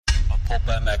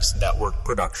Pulpmx Network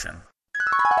production.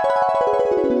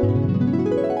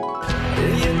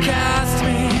 You cast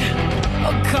me,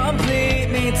 or complete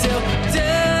me till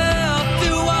death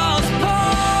do us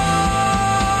part.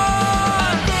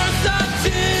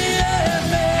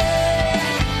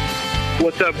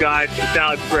 What's up, guys? It's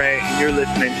Alex Gray, and you're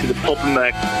listening to the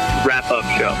Pulpmx wrap-up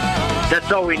show. That's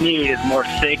all we need is more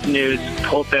fake news,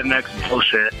 Pulpmx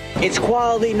bullshit. It's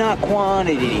quality, not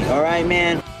quantity. All right,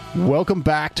 man? Welcome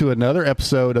back to another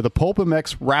episode of the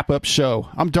Pulpmx wrap-up show.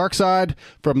 I'm Darkside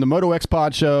from the Moto X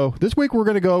Pod Show. This week we're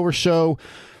going to go over show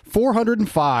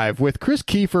 405 with Chris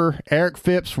Keefer, Eric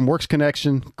Phipps from Works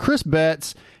Connection, Chris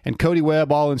Betts, and Cody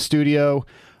Webb all in studio.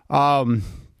 I'm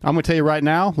going to tell you right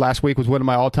now, last week was one of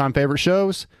my all-time favorite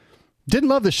shows. Didn't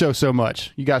love the show so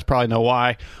much. You guys probably know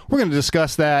why. We're going to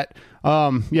discuss that. It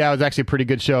was actually a pretty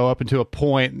good show up until a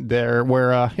point there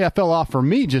where, it fell off for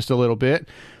me just a little bit.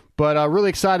 But really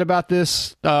excited about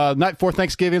this night before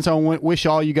Thanksgiving, so I want to wish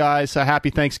all you guys a happy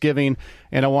Thanksgiving.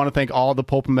 And I want to thank all the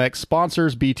Pulpmx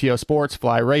sponsors, BTO Sports,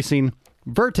 Fly Racing,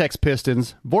 Vertex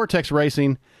Pistons, Vortex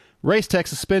Racing, Race Tech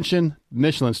Suspension,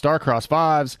 Michelin Starcross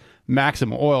 5s,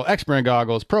 Maximum Oil, X-Brand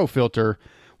Goggles, Pro Filter,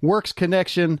 Works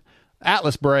Connection,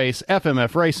 Atlas Brace,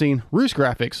 FMF Racing, Roost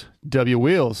Graphics, W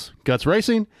Wheels, Guts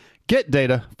Racing, Get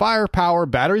Data, Firepower,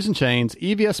 Batteries and Chains,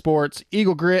 EVS Sports,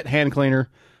 Eagle Grit, Hand Cleaner,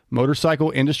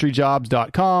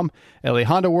 MotorcycleIndustryJobs.com,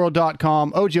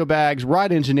 LAHondaWorld.com, Ogio Bags,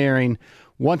 Ride Engineering.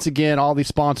 Once again, all these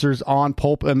sponsors on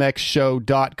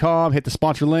PulpMXShow.com. Hit the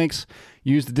sponsor links,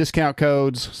 use the discount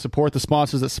codes, support the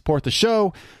sponsors that support the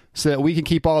show so that we can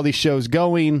keep all these shows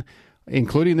going,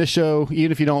 including this show.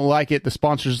 Even if you don't like it, the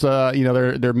sponsors,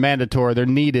 they're mandatory, they're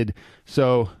needed.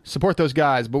 So support those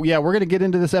guys. But yeah, we're going to get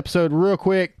into this episode real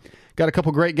quick. Got a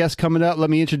couple great guests coming up. Let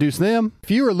me introduce them.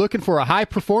 If you are looking for a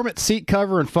high-performance seat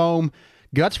cover and foam,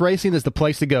 Guts Racing is the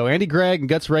place to go. Andy Gregg and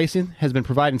Guts Racing has been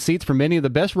providing seats for many of the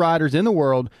best riders in the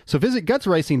world, so visit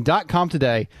GutsRacing.com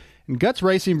today. And Guts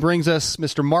Racing brings us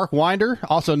Mr. Marc Winder,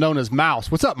 also known as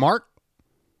Mouse. What's up, Marc?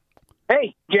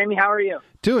 Hey, Jamie, how are you?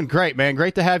 Doing great, man.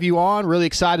 Great to have you on. Really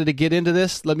excited to get into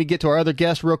this. Let me get to our other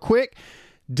guest real quick.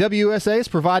 WSA is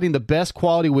providing the best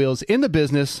quality wheels in the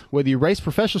business. Whether you race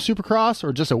professional supercross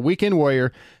or just a weekend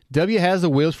warrior, W has the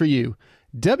wheels for you.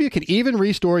 W can even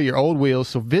restore your old wheels,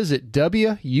 so visit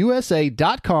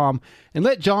WUSA.com and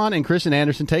let John and Kristen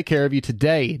Anderson take care of you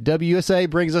today. WSA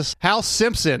brings us Hal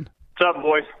Simpson. What's up,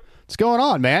 boys? What's going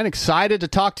on, man? Excited to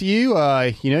talk to you.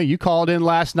 You called in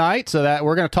last night, so that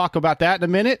we're going to talk about that in a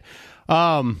minute.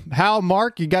 Hal,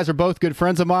 Marc, you guys are both good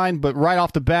friends of mine, but right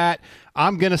off the bat,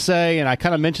 I'm going to say, and I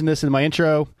kind of mentioned this in my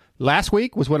intro, last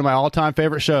week was one of my all-time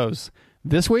favorite shows.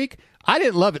 This week, I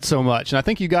didn't love it so much, and I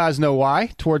think you guys know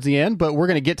why towards the end, but we're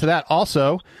going to get to that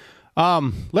also.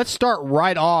 Let's start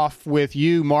right off with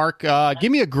you, Marc.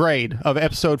 Give me a grade of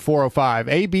episode 405,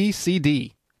 A, B, C,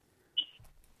 D.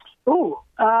 Ooh,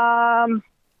 I'm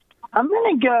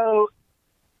going to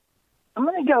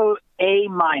go A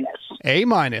minus. A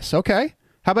minus, okay.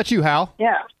 How about you, Hal?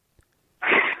 Yeah.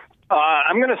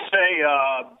 I'm going to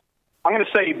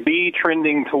say B,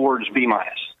 trending towards B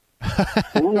minus.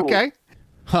 Okay.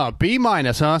 B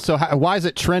minus, huh? So why is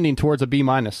it trending towards a B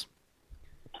minus?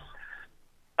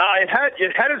 It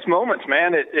had its moments,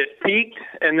 man. It peaked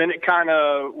and then it kind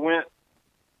of went.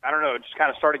 I don't know. It just kind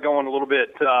of started going a little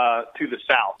bit to the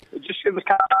south. It was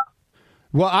kind of.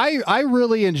 Well, I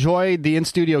really enjoyed the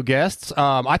in-studio guests.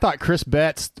 I thought Chris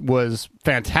Betts was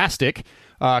fantastic.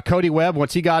 Cody Webb,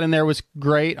 once he got in there, was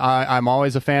great. I'm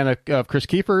always a fan of Chris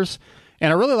Keefer's.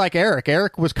 And I really like Eric.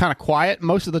 Eric was kind of quiet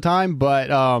most of the time,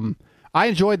 but I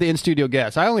enjoyed the in-studio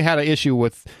guests. I only had an issue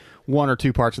with one or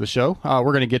two parts of the show.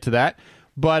 We're going to get to that.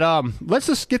 But let's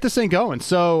just get this thing going.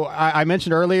 So I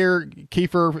mentioned earlier,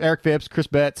 Keefer, Eric Phipps, Chris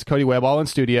Betts, Cody Webb, all in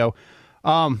studio.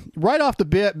 Right off the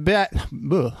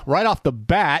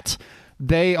bat,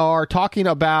 they are talking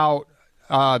about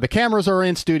the cameras are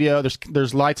in studio.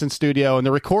 There's lights in studio, and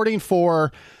they're recording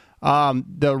for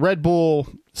the Red Bull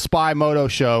Spy Moto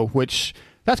show, which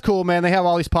that's cool, man. They have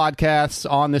all these podcasts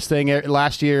on this thing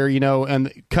last year,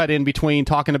 and cut in between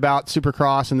talking about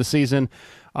Supercross and the season.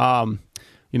 I'm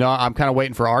kind of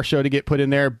waiting for our show to get put in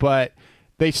there, but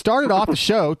they started off the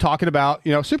show talking about,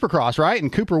 Supercross, right?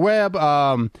 And Cooper Webb,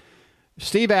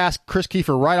 Steve asked Chris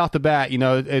Keefer right off the bat,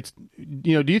 do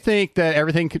you think that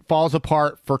everything falls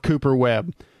apart for Cooper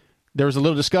Webb? There was a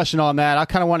little discussion on that. I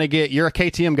kind of want to you're a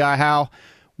KTM guy, Hal.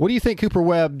 What do you think Cooper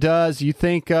Webb does? You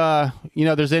think,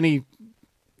 there's any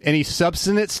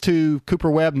substance to Cooper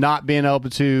Webb not being able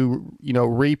to,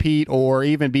 repeat or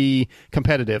even be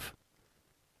competitive?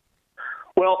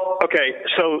 Well, okay,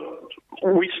 so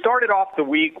we started off the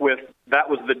week with that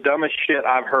was the dumbest shit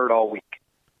I've heard all week.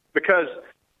 Because,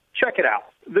 check it out.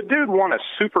 The dude won a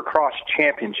Supercross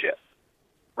championship,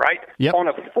 right? Yep. On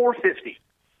a 450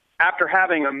 after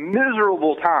having a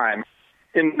miserable time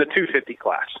in the 250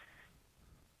 class.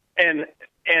 And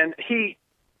he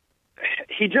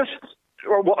just,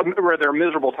 or rather, a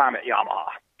miserable time at Yamaha.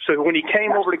 So when he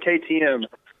came over to KTM,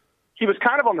 he was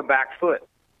kind of on the back foot.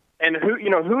 And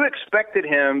who expected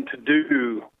him to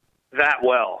do that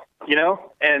well,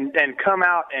 and come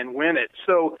out and win it?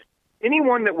 So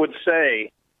anyone that would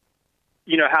say,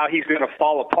 how he's going to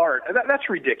fall apart, that's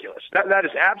ridiculous. That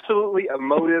is absolutely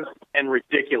emotive and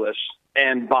ridiculous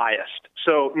and biased.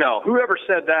 So, no, whoever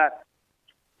said that,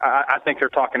 I think they're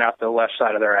talking out the left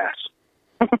side of their ass.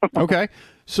 Okay.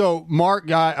 So, Marc,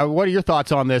 what are your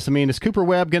thoughts on this? I mean, is Cooper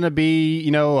Webb going to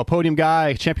be, a podium guy,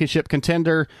 a championship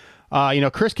contender?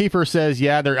 Chris Keefer says,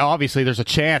 there's a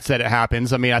chance that it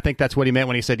happens. I mean, I think that's what he meant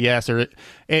when he said yes, or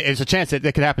it's a chance that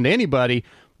it could happen to anybody.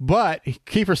 But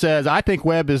Keefer says, I think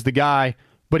Webb is the guy,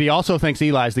 but he also thinks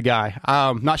Eli's the guy.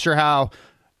 Not sure how.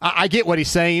 I get what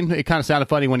he's saying. It kind of sounded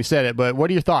funny when he said it, but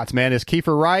what are your thoughts, man? Is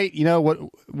Keefer right?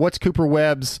 What's Cooper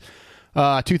Webb's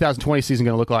 2020 season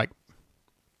going to look like?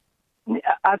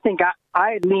 I think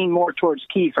I lean more towards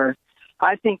Keefer.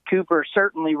 I think Cooper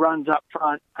certainly runs up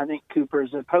front. I think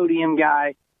Cooper's a podium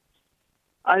guy.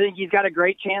 I think he's got a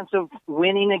great chance of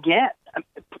winning again.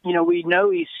 We know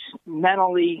he's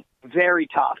mentally very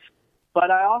tough.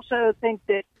 But I also think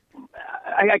that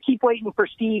I keep waiting for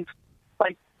Steve,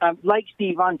 like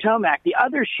Steve on Tomac. The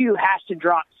other shoe has to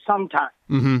drop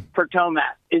sometime for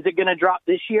Tomac. Is it going to drop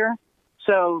this year?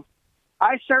 So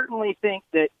I certainly think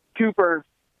that Cooper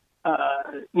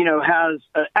has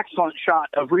an excellent shot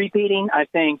of repeating. I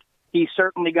think he's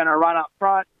certainly going to run up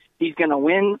front. He's going to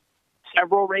win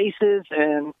several races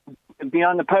and be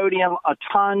on the podium a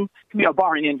ton,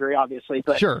 barring injury, obviously.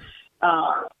 But, sure.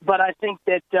 But I think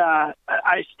that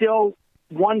I still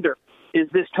wonder, is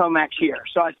this Tomac's year?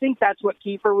 So I think that's what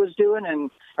Keefer was doing,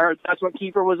 or that's what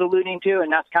Keefer was alluding to,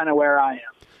 and that's kind of where I am.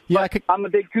 Yeah, I'm a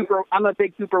big Cooper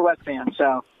Webb fan,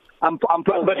 so I'm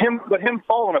but him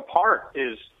falling apart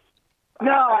is.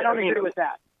 No, I don't agree with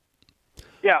that.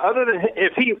 Yeah, other than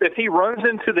if he runs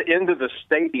into the end of the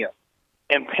stadium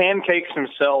and pancakes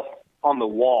himself on the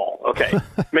wall, okay,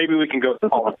 maybe we can go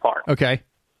fall apart. Okay.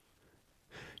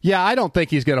 Yeah, I don't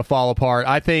think he's going to fall apart.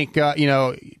 I think,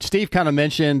 Steve kind of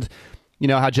mentioned,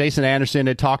 how Jason Anderson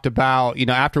had talked about,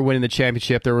 after winning the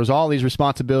championship, there was all these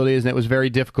responsibilities and it was very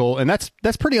difficult. And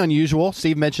that's pretty unusual.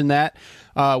 Steve mentioned that.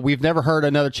 We've never heard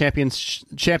another champion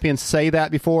say that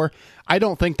before. I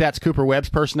don't think that's Cooper Webb's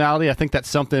personality. I think that's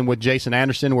something with Jason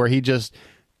Anderson where he just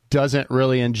doesn't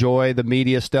really enjoy the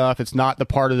media stuff. It's not the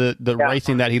part of the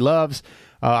racing that he loves.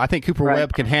 I think Cooper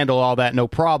Webb can handle all that, no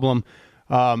problem.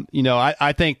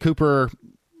 I think Cooper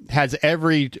has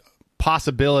every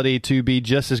possibility to be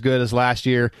just as good as last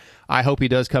year. I hope he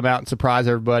does come out and surprise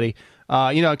everybody.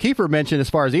 Keefer mentioned as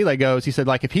far as Eli goes, he said,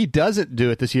 if he doesn't do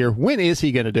it this year, when is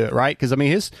he going to do it, right? Because,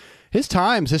 his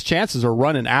chances are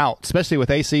running out, especially with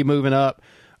AC moving up.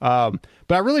 But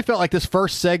I really felt like this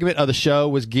first segment of the show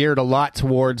was geared a lot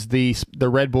towards the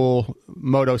Red Bull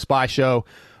Moto Spy show,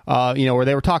 where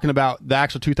they were talking about the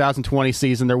actual 2020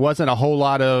 season. There wasn't a whole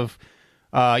lot of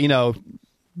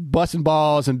busting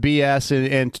balls and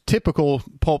BS and typical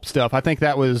pulp stuff. I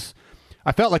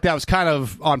felt like that was kind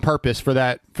of on purpose for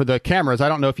the cameras. I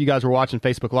don't know if you guys were watching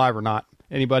Facebook Live or not.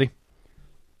 Anybody?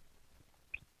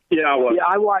 Yeah, I was.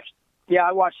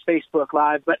 I watched Facebook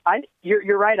Live, but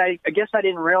you're right. I guess I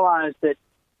didn't realize that.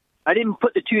 I didn't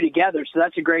put the two together, so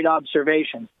that's a great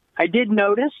observation. I did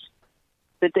notice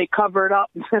that they covered up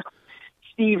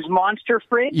Steve's monster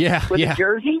fridge with a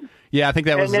jersey. Yeah, I think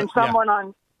that was. And then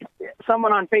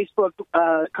someone on Facebook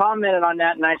commented on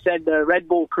that, and I said the Red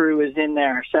Bull crew is in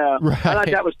there. So I thought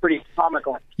that was pretty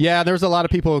comical. Yeah, there's a lot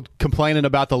of people complaining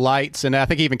about the lights, and I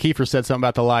think even Keefer said something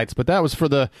about the lights. But that was for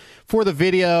the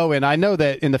video, and I know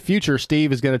that in the future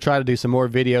Steve is going to try to do some more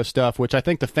video stuff, which I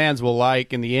think the fans will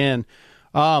like in the end.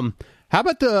 How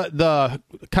about the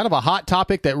kind of a hot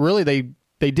topic that really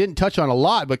they didn't touch on a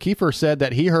lot, but Keefer said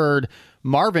that he heard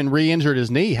Marvin re-injured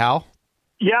his knee. How?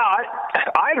 Yeah,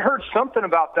 I had heard something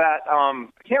about that. I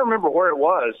can't remember where it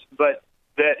was, but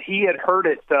that he had heard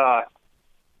it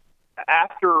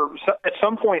at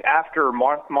some point after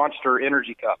Monster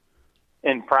Energy Cup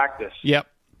in practice. Yep.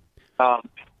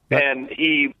 And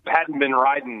he hadn't been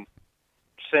riding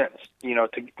since, to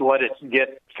let it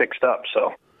get fixed up.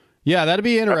 So. Yeah, that'd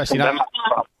be interesting.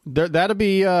 That'd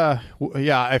be,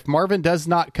 if Marvin does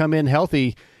not come in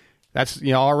healthy, that's,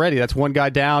 already that's one guy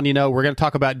down. We're going to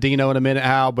talk about Dino in a minute,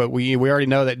 Hal, but we already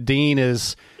know that Dean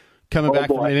is coming back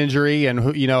from an injury, and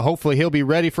hopefully he'll be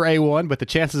ready for A1, but the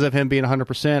chances of him being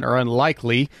 100% are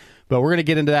unlikely. But we're going to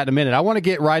get into that in a minute. I want to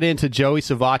get right into Joey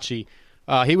Savatgy.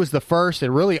 He was the first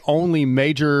and really only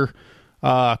major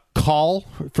call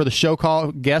for the show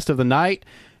call guest of the night.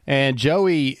 And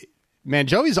Joey's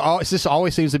this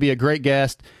always seems to be a great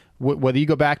guest. Whether you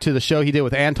go back to the show he did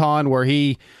with Anton, where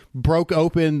he broke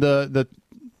open the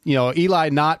Eli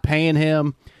not paying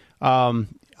him. I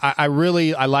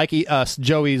like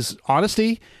Joey's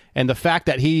honesty, and the fact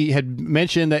that he had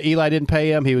mentioned that Eli didn't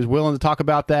pay him. He was willing to talk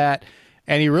about that,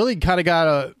 and he really kind of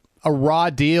got a raw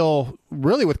deal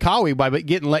really with Kawi by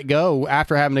getting let go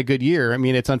after having a good year. I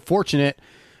mean, it's unfortunate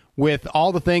with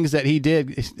all the things that he did.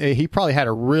 He probably had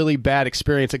a really bad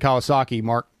experience at Kawasaki,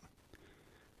 Marc.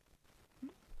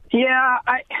 Yeah,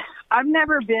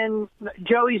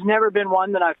 Joey's never been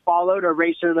one that I followed, a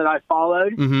racer that I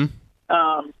followed.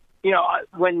 Mm-hmm.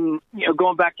 When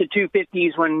going back to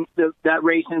 250s, when that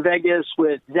race in Vegas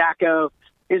with Zacho,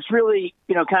 it's really,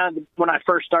 kind of when I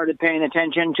first started paying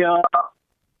attention to him.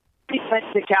 He went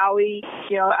to Cali.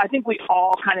 I think we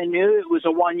all kind of knew it was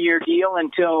a 1-year deal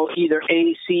until either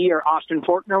AC or Austin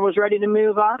Faulkner was ready to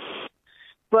move up.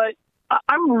 But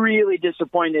I'm really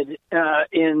disappointed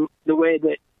in the way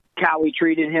that Cali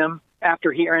treated him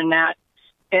after hearing that.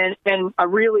 And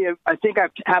I think I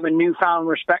have a newfound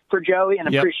respect for Joey and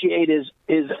appreciate his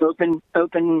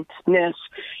openness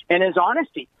and his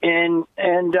honesty. And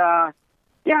I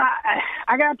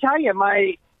got to tell you,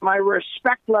 my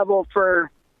respect level for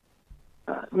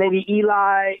maybe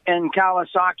Eli and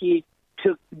Kawasaki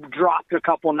dropped a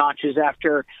couple notches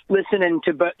after listening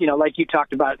to, like you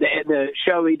talked about, the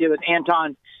show he did with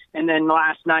Anton, and then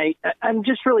last night. I'm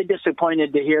just really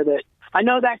disappointed to hear that. I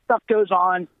know that stuff goes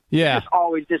on. Yeah. It's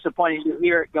always disappointing to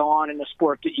hear it go on in a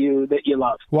sport that you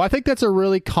love. Well, I think that's a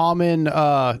really common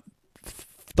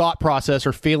thought process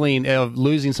or feeling of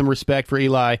losing some respect for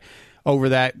Eli over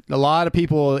that. A lot of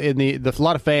people a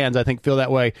lot of fans, I think, feel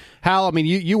that way. Hal, I mean,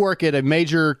 you work at a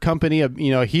major company,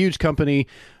 a huge company.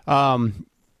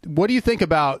 What do you think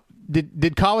about,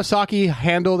 did Kawasaki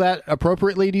handle that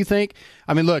appropriately, do you think?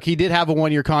 I mean, look, he did have a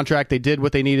 1-year contract. They did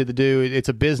what they needed to do. It's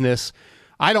a business.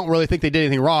 I don't really think they did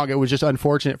anything wrong. It was just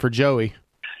unfortunate for Joey.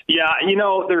 Yeah,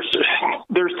 there's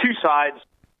two sides.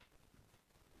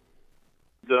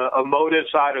 The emotive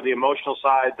side or the emotional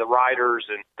side, the riders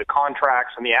and the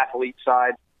contracts and the athlete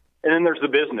side. And then there's the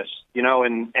business,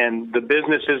 and the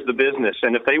business is the business.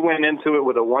 And if they went into it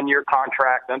with a 1-year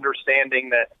contract,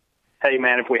 understanding that, hey,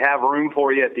 man, if we have room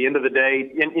for you at the end of the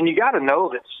day, and you got to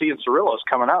know that Cianciarulo's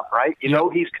coming up, right? He's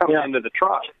coming into the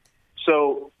truck.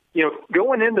 So,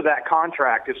 going into that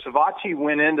contract, if Savatgy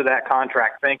went into that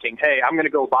contract thinking, hey, I'm going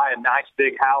to go buy a nice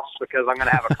big house because I'm going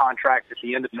to have a contract at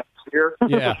the end of next year,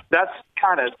 that's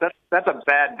a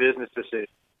bad business decision.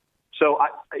 So,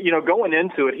 going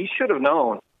into it, he should have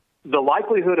known the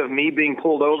likelihood of me being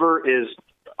pulled over is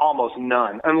almost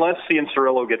none, unless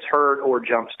Cianciarulo gets hurt or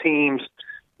jumps teams.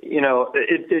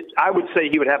 I would say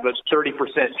he would have a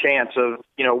 30% chance of,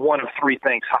 one of three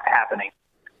things happening.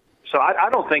 So I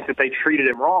don't think that they treated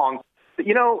him wrong. But,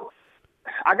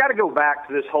 I got to go back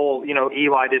to this whole,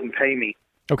 Eli didn't pay me.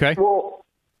 Okay. Well,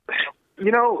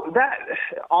 that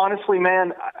honestly,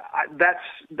 man,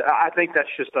 I think that's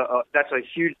just that's a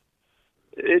huge.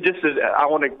 It just is. I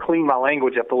want to clean my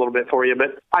language up a little bit for you,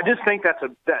 but I just think that's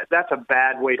a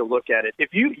bad way to look at it. If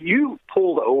you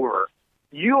pulled over,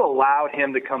 you allowed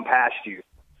him to come past you.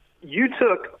 You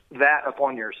took that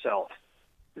upon yourself.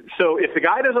 So if the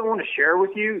guy doesn't want to share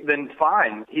with you, then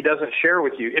fine. He doesn't share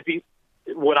with you.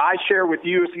 Would I share with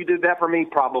you if you did that for me?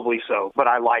 Probably so, but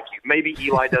I like you. Maybe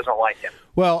Eli doesn't like him.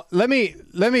 Well, I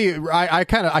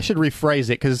should rephrase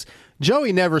it, because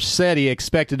Joey never said he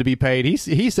expected to be paid.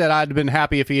 He said I'd been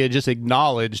happy if he had just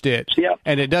acknowledged it. Yep.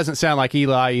 And it doesn't sound like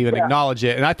Eli even acknowledged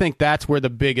it. And I think that's where the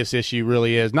biggest issue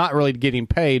really is. Not really getting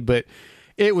paid, but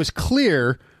it was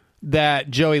clear that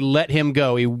Joey let him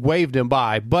go. He waved him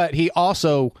by, but he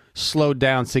also slowed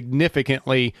down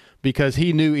significantly because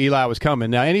he knew Eli was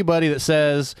coming. Now, anybody that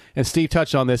says, and Steve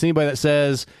touched on this, anybody that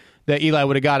says that Eli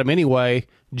would have got him anyway,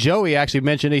 Joey actually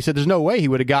mentioned, he said, there's no way he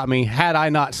would have got me had I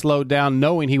not slowed down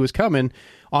knowing he was coming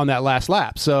on that last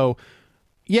lap. So,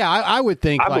 yeah, I would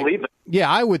think. I believe it. Yeah,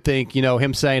 I would think,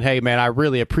 him saying, hey, man, I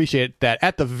really appreciate that,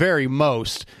 at the very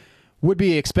most, would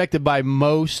be expected by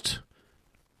most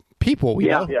people, you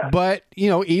know? Yeah. But,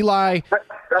 Eli,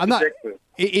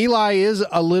 Eli is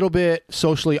a little bit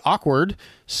socially awkward,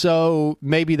 so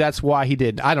maybe that's why he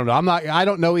did. I don't know. I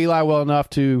don't know Eli well enough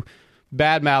to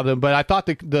badmouth him, but I thought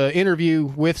the interview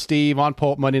with Steve on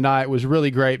Pulp Monday night was really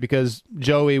great because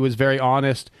Joey was very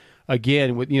honest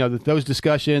again with those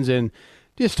discussions and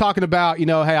just talking about hey,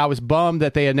 I was bummed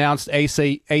that they announced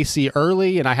AC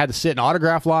early and I had to sit in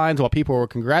autograph lines while people were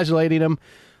congratulating him.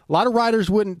 A lot of riders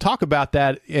wouldn't talk about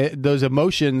those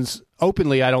emotions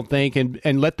openly, I don't think,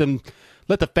 and let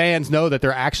the fans know that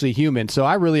they're actually human. So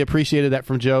I really appreciated that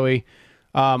from Joey.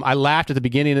 I laughed at the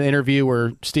beginning of the interview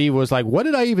where Steve was like, what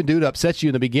did I even do to upset you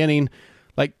in the beginning?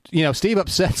 Like, Steve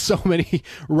upsets so many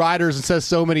riders and says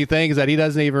so many things that he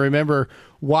doesn't even remember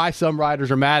why some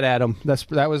riders are mad at him.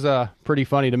 That was pretty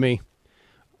funny to me.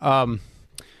 All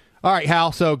right,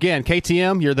 Hal. So again,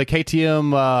 KTM, you're the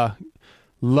KTM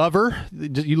lover.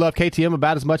 You love KTM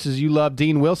about as much as you love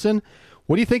Dean Wilson.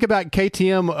 What do you think about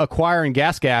KTM acquiring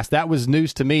Gas? That was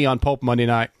news to me on Pulp Monday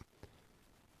night.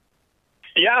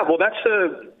 Yeah, well, that's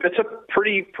a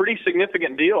pretty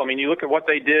significant deal. I mean, you look at what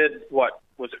they did. What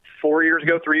was it? 3 years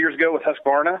ago with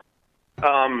Husqvarna.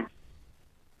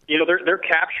 They're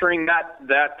capturing that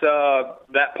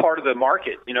part of the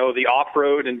market. The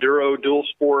off-road enduro dual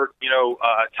sport.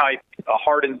 Type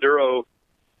hard enduro.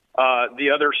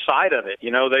 The other side of it.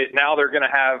 They're going to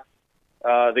have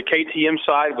the KTM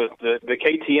side with the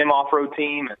KTM off-road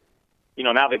team.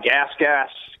 Now the gas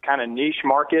kind of niche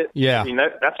market. Yeah, I mean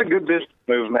that's a good business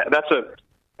move, man.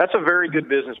 That's a very good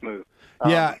business move.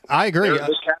 Yeah, I agree. They're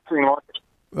capturing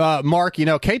market. Mark,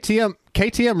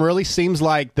 KTM really seems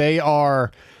like they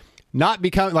are not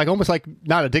becoming almost like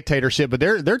not a dictatorship, but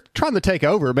they're trying to take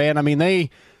over, man. I mean,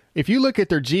 if you look at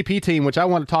their GP team, which I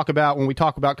want to talk about when we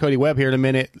talk about Cody Webb here in a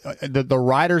minute, the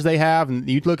riders they have, and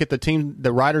you look at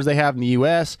the riders they have in the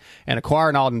U.S. and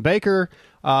acquiring Alden Baker.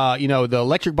 The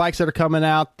electric bikes that are coming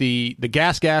out, the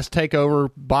gas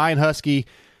takeover, buying Husky.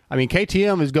 I mean,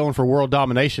 KTM is going for world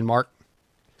domination, Mark.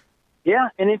 Yeah,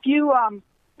 and if you,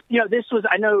 this was,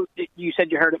 I know you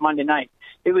said you heard it Monday night.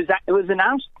 It was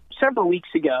announced several weeks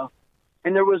ago,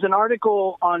 and there was an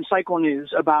article on Cycle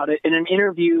News about it in an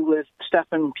interview with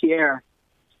Stefan Pierre,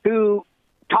 who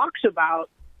talks about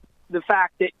the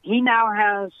fact that he now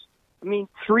has,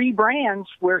 3 brands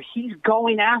where he's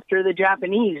going after the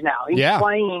Japanese now. He's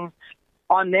playing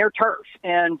on their turf.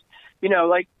 And,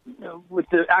 with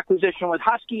the acquisition with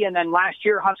Husky, and then last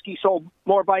year Husky sold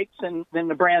more bikes than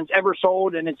the brand's ever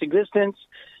sold in its existence.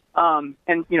 I'm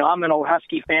an old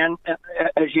Husky fan,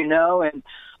 as you know, and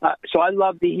so I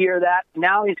love to hear that.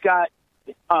 Now he's got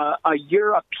a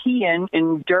European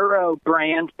enduro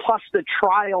brand plus the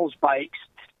trials bikes.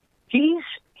 He's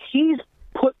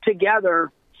put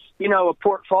together a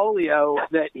portfolio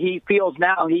that he feels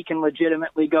now he can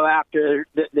legitimately go after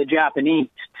the Japanese.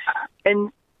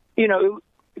 And,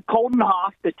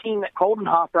 Coldenhoff, the team that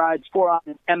Coldenhoff rides for on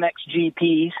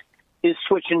MXGPs, is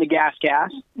switching to gas,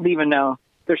 even though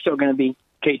they're still going to be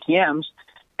KTMs.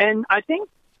 And I think,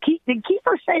 did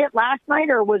Keefer say it last night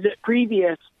or was it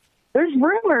previous? There's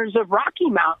rumors of Rocky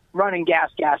Mount running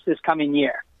gas this coming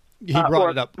year. He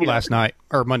brought it up last night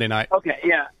or Monday night. Okay,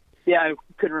 yeah. Yeah, I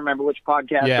couldn't remember which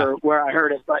podcast or where I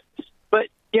heard it, but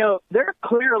they're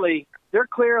clearly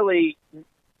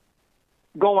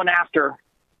going after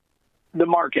the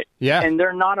market. Yeah, and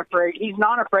they're not afraid. He's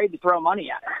not afraid to throw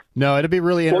money at it. No, it'd be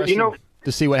really interesting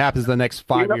to see what happens in the next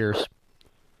 5 years.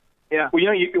 Yeah, well,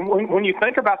 when you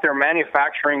think about their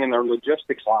manufacturing and their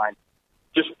logistics line,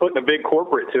 just putting a big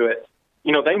corporate to it.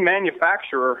 They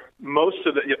manufacture most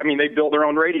of the. They build their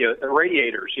own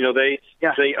radiators. They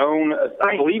own.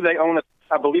 I believe they own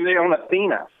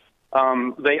Athena.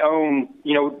 They own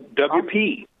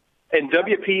WP, and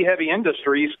WP Heavy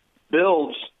Industries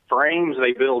builds frames.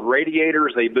 They build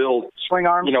radiators. They build swing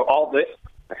arms. All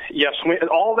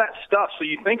that stuff. So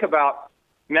you think about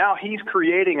now he's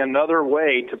creating another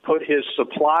way to put his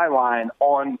supply line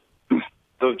on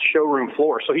the showroom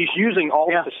floor. So he's using all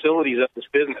the facilities of this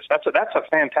business. That's a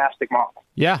fantastic model.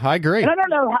 Yeah, I agree. And I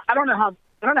don't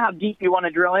know how deep you want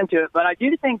to drill into it, but I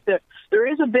do think that there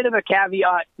is a bit of a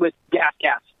caveat with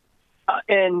gas.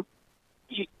 And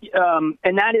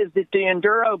that is that the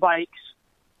enduro bikes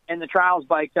and the trials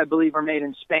bikes, I believe, are made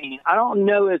in Spain. I don't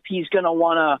know if he's going to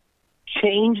want to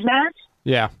change that.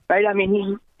 Yeah. Right?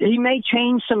 He may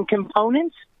change some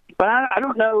components, but I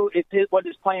don't know what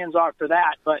his plans are for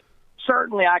that. But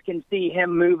certainly I can see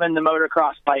him moving the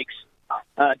motocross bikes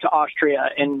to Austria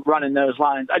and running those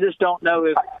lines. I just don't know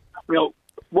if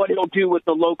what he'll do with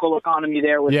the local economy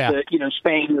there with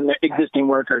Spain and the existing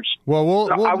workers.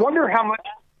 Well, I wonder how much.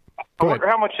 I wonder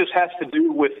how much this has to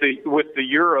do with the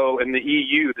euro and the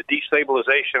EU, the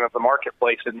destabilization of the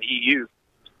marketplace in the EU.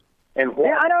 and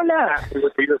what I don't know.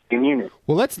 with the European Union.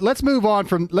 Well, let's move on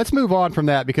from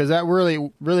that, because that really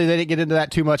they didn't get into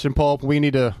that too much in Pulp. We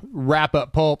need to wrap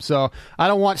up Pulp, so I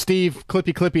don't want Steve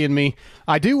Clippy and me.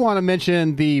 I do want to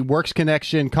mention the Works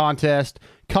Connection contest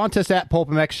at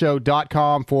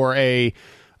pulpmxshow.com for a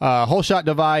whole shot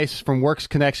device from Works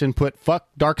Connection. Put "fuck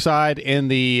Darkside" in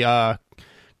the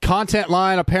content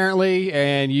line apparently,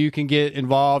 and you can get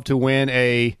involved to win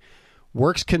a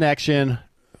Works Connection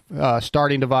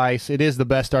starting device. It is the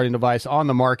best starting device on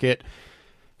the market.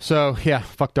 So yeah,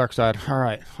 fuck Darkside. All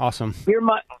right, awesome.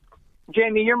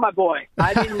 Jamie, you're my boy.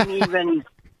 I didn't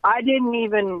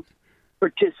even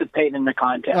participate in the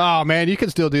contest. Oh man, you can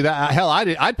still do that. Hell,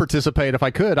 I'd participate if I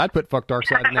could. I'd put fuck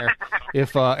Darkside in there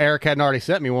if Eric hadn't already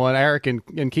sent me one. Eric and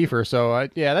Keefer. So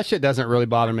yeah, that shit doesn't really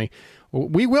bother me.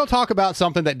 We will talk about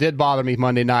something that did bother me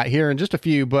Monday night here in just a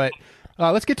few, but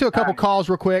let's get to a couple calls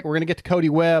real quick. We're going to get to Cody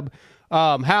Webb.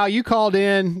 Hal, you called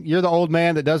in. You're the old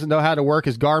man that doesn't know how to work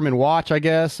his Garmin watch, I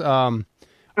guess.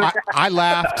 I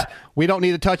laughed. We don't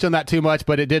need to touch on that too much,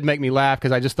 but it did make me laugh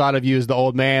because I just thought of you as the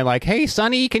old man. Like, hey,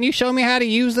 Sonny, can you show me how to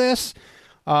use this?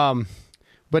 But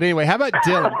anyway, how about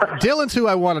Dylan? Dylan's who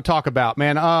I want to talk about,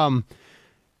 man.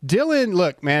 Dylan,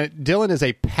 look, man, Dylan is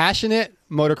a passionate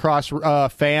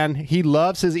motocross fan. He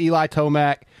loves his Eli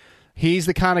Tomac. He's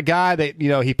the kind of guy that,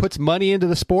 he puts money into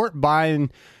the sport, buying.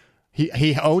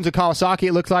 He owns a Kawasaki,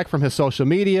 it looks like, from his social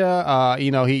media.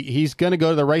 He's going to go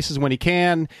to the races when he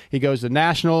can. He goes to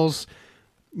nationals.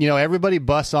 Everybody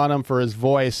busts on him for his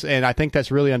voice, and I think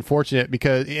that's really unfortunate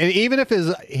because even if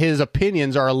his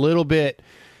opinions are a little bit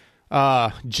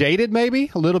jaded,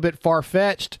 maybe a little bit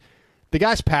far-fetched, the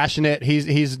guy's passionate.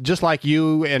 He's just like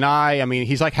you and I. I mean,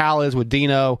 he's like Hal is with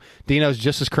Dino. Dino's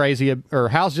just as crazy, or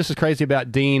Hal's just as crazy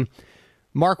about Dean.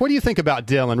 Mark, what do you think about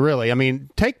Dylan, really? I mean,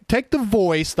 take the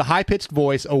voice, the high-pitched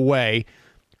voice away.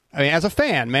 I mean, as a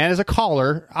fan, man, as a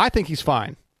caller, I think he's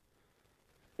fine.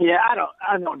 Yeah,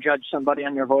 I don't judge somebody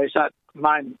on their voice.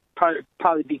 Mine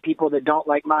probably be people that don't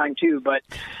like mine too, but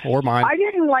or mine. I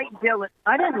didn't like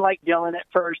Dylan at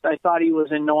first. I thought he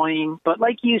was annoying, but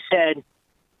like you said,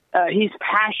 he's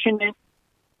passionate.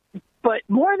 But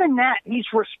more than that, he's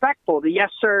respectful. The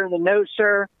yes sir, the no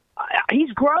sir.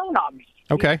 He's grown on me.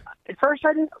 Okay. At first,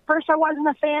 I wasn't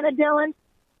a fan of Dylan,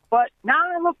 but now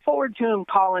I look forward to him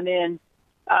calling in.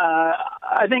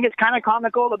 I think it's kind of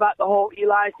comical about the whole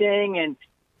Eli thing, and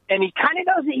he kind of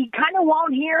knows that he kind of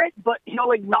won't hear it, but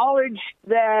he'll acknowledge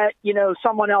that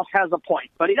someone else has a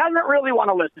point, but he doesn't really want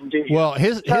to listen to you. Well,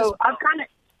 his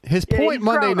point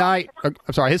Monday night.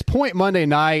 I'm sorry, his point Monday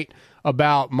night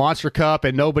about Monster Cup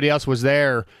and nobody else was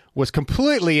there was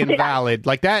completely invalid.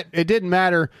 Like that, it didn't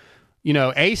matter.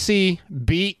 AC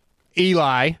beat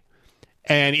Eli,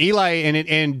 and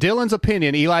in Dylan's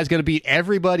opinion, Eli's going to beat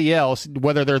everybody else,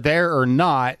 whether they're there or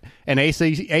not, and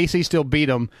AC still beat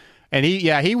him. And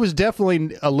he was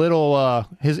definitely a little,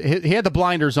 he had the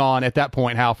blinders on at that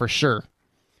point, Hal, for sure.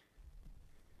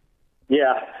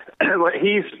 Yeah,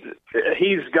 he's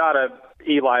got a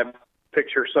Eli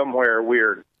picture somewhere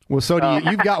weird. Well, so do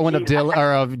you. You've got one of Dylan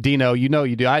or of Dino. You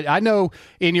do. I know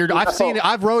in your. I've seen it.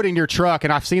 I've rode in your truck,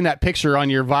 and I've seen that picture on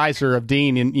your visor of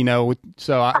Dean, and with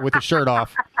his shirt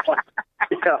off.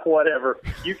 Yeah, whatever.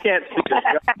 You can't see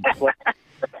it.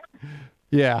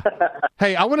 Yeah.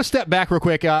 Hey, I want to step back real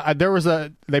quick.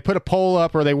 They put a poll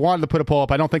up, or they wanted to put a poll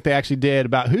up. I don't think they actually did,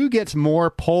 about who gets more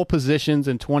pole positions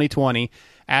in 2020: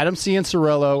 Adam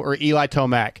Cianciarulo or Eli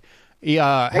Tomac. They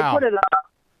put it up.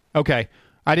 Okay.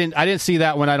 I didn't see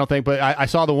that one, I don't think, but I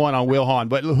saw the one on Will Hahn.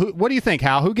 But what do you think,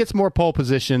 Hal? Who gets more pole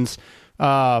positions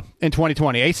in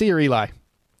 2020, AC or Eli?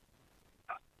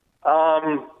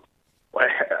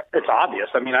 It's obvious.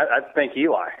 I mean, I think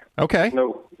Eli. Okay.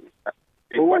 No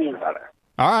question about it.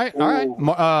 All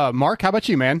right. Mark, how about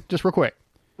you, man? Just real quick.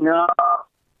 No.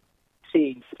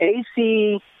 See,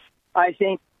 AC, I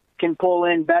think, can pull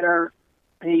in better.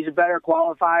 He's a better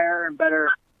qualifier and better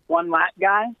one-lap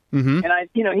guy. Mm-hmm. And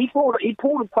he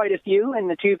pulled quite a few in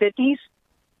the 250s.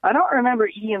 I don't remember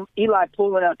Eli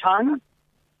pulling a ton.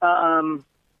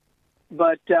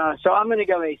 But so I'm going to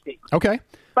go AC. Okay.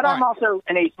 But I'm also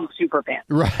an AC super fan.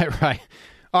 Right.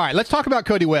 All right, let's talk about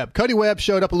Cody Webb. Cody Webb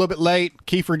showed up a little bit late.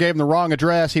 Keefer gave him the wrong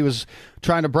address. He was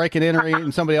trying to break and enter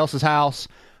in somebody else's house.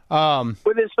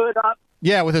 With his hood up?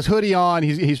 Yeah, with his hoodie on.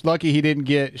 He's lucky he didn't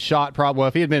get shot. Probably,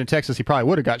 if he had been in Texas, he probably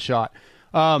would have got shot.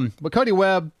 But Cody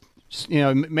Webb,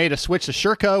 made a switch to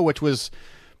Sherco, which was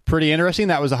pretty interesting.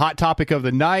 That was a hot topic of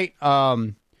the night.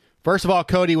 First of all,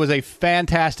 Cody was a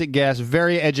fantastic guest,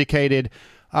 very educated.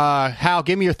 Hal,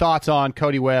 give me your thoughts on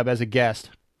Cody Webb as a guest.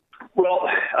 Well,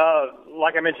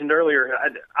 like I mentioned earlier,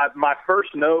 my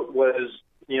first note was,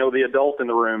 the adult in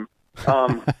the room.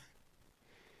 And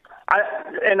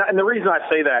the reason I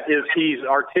say that is he's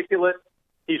articulate,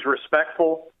 he's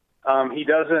respectful, he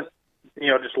doesn't,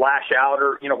 just lash out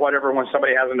or, whatever when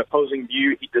somebody has an opposing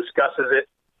view. He discusses it.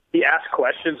 He asks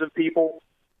questions of people.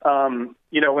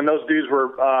 When those dudes were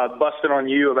busting on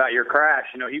you about your crash,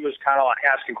 he was kind of like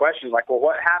asking questions like, well,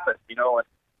 what happened? And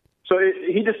so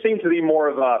he just seems to be more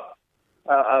of a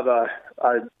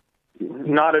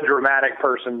not a dramatic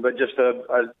person, but just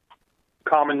a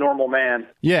common, normal man.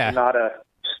 Yeah. Not a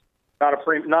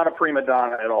prima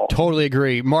donna at all. Totally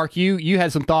agree. Marc, you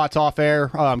had some thoughts off air.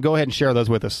 Go ahead and share those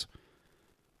with us.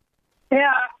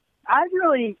 Yeah, I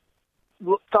really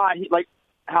thought, like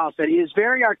Hal said, he is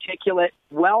very articulate,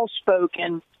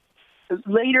 well-spoken.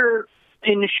 Later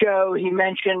in the show, he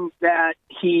mentioned that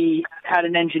he had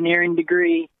an engineering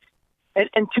degree.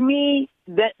 And to me,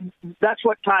 that's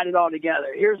what tied it all together.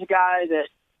 Here's a guy that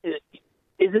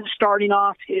isn't starting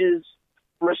off his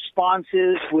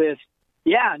responses with,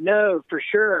 yeah, no, for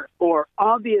sure, or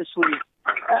obviously.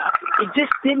 It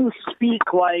just didn't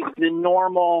speak like the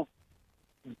normal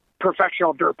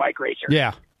professional dirt bike racer.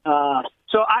 Yeah.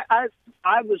 So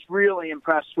I was really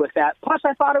impressed with that. Plus,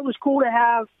 I thought it was cool to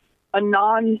have a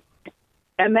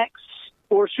non-MX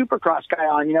or Supercross guy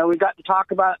on. We got to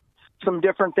talk about some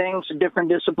different things, some different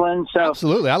disciplines. So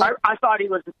absolutely, I thought he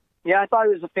was. Yeah, I thought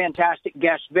he was a fantastic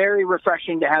guest. Very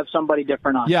refreshing to have somebody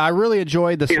different on. Yeah, I really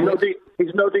enjoyed the.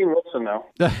 He's no Dean Wilson, though.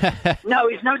 No,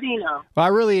 he's no Dino. I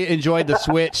really enjoyed the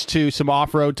switch to some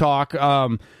off-road talk.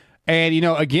 And,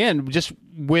 again, just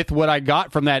with what I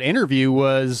got from that interview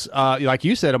was, like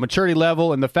you said, a maturity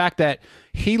level, and the fact that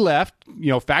he left,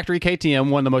 factory KTM,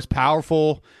 one of the most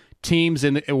powerful teams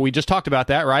we just talked about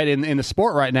that, right, in the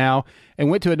sport right now,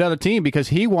 and went to another team because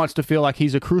he wants to feel like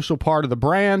he's a crucial part of the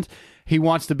brand. He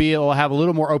wants to be able to have a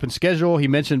little more open schedule. He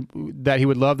mentioned that he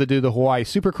would love to do the Hawaii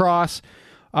Supercross,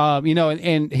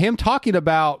 and him talking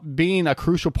about being a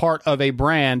crucial part of a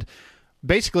brand,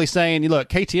 basically saying, look,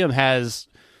 KTM has,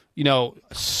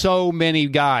 so many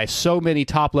guys, so many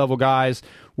top-level guys,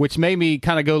 which made me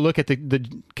kind of go look at the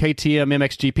KTM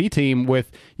MXGP team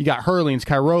with, you got Hurlings,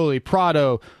 Cairoli,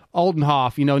 Prado,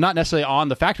 Oldenhoff, not necessarily on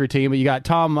the factory team, but you got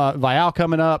Tom Vial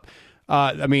coming up.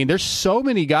 There's so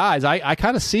many guys. I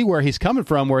kind of see where he's coming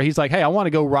from, where he's like, hey, I want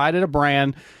to go ride at a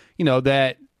brand,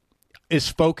 that is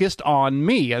focused on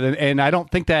me. And I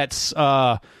don't think that's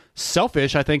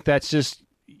selfish. I think that's just,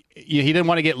 he didn't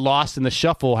want to get lost in the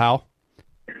shuffle, Hal.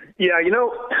 Yeah,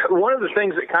 one of the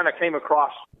things that kind of came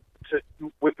across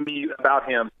with me about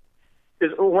him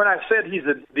is when I said he's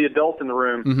the adult in the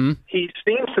room, mm-hmm. he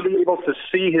seems to be able to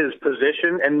see his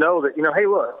position and know that, hey,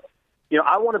 look,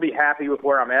 I want to be happy with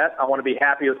where I'm at. I want to be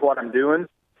happy with what I'm doing,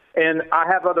 and I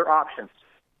have other options.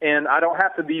 And I don't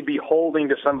have to be beholding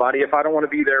to somebody if I don't want to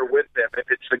be there with them.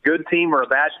 If it's a good team or a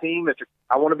bad team, if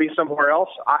I want to be somewhere else,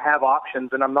 I have options,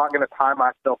 and I'm not going to tie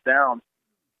myself down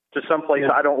to someplace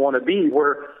I don't want to be.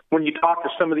 Where when you talk to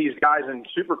some of these guys in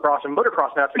Supercross and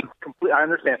motocross, now I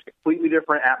understand it's a completely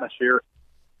different atmosphere.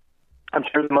 I'm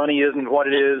sure the money isn't what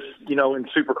it is, in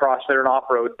Supercross there in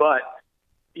off-road, but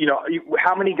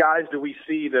how many guys do we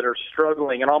see that are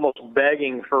struggling and almost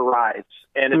begging for rides?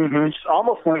 And it's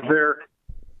almost like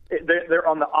they're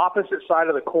on the opposite side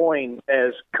of the coin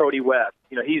as Cody Webb.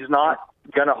 He's not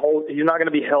going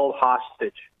to be held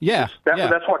hostage. Yeah,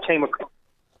 that's what came across.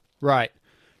 Right.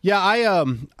 Yeah,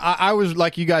 I was,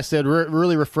 like you guys said,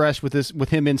 really refreshed with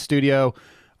him in studio.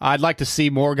 I'd like to see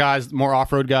more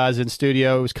off-road guys in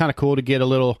studio. It was kind of cool to get a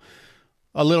little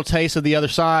taste of the other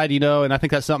side, and I think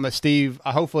that's something that Steve,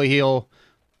 hopefully he'll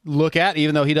look at,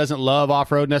 even though he doesn't love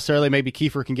off-road necessarily. Maybe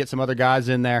Keefer can get some other guys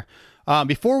in there.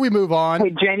 Before we move on. Hey,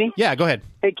 Jamie? Yeah, go ahead.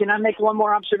 Hey, can I make one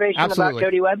more observation about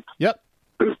Cody Webb? Yep.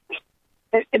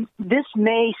 This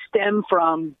may stem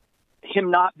from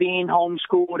him not being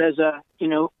homeschooled as a,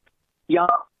 young,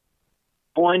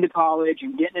 going to college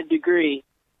and getting a degree.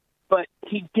 But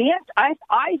he danced,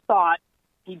 I thought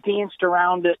he danced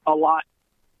around it a lot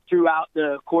throughout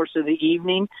the course of the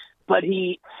evening, but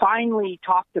he finally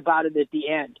talked about it at the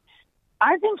end.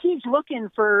 I think he's looking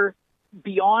for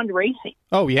beyond racing.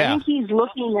 Oh, yeah. I think he's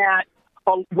looking at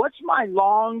what's my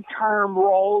long-term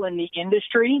role in the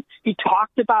industry. He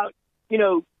talked about,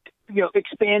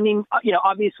 expanding,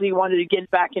 obviously he wanted to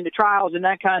get back into trials and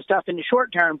that kind of stuff in the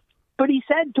short term. But he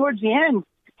said towards the end,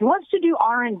 he wants to do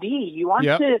R&D. He wants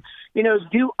to,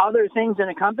 do other things in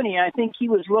a company. And I think he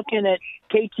was looking at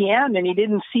KTM and he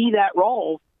didn't see that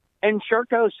role. And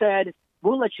Sherco said,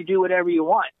 we'll let you do whatever you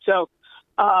want. So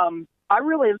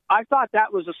I thought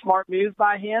that was a smart move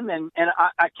by him, and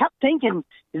I kept thinking,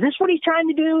 is this what he's trying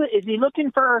to do? Is he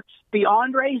looking for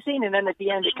beyond racing? And then at the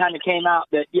end, it kind of came out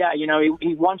that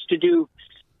he wants to do,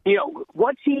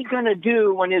 what's he going to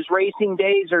do when his racing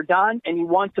days are done, and he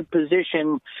wants to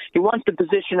position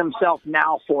himself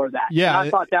now for that. Yeah, and I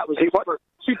thought that was super.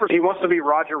 He wants to be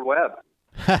Roger Webb.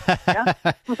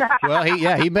 Well,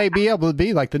 he may be able to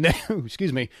be like the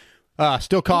excuse me,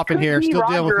 still coughing here, still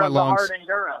dealing with my lungs.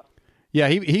 Yeah,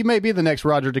 he may be the next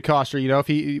Roger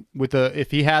DeCoster.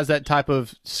 If he has that type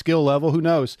of skill level, who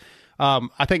knows?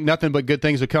 I think nothing but good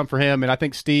things would come for him, and I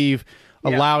think Steve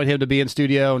allowing him to be in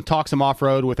studio and talk some off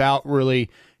road without really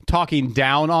talking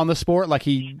down on the sport like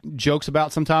he jokes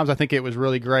about sometimes. I think it was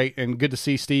really great and good to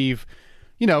see Steve,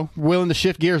 willing to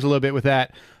shift gears a little bit with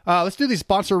that. Let's do these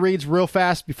sponsor reads real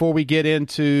fast before we get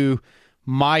into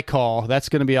my call. That's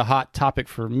going to be a hot topic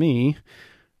for me.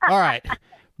 All right.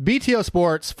 BTO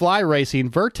Sports, Fly Racing,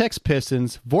 Vertex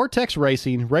Pistons, Vortex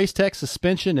Racing, Racetech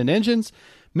Suspension and Engines,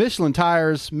 Michelin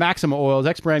Tires, Maxima Oils,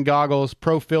 X-Brand Goggles,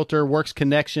 Pro Filter, Works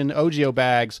Connection, OGO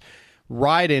Bags,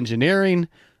 Ride Engineering,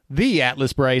 The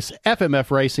Atlas Brace,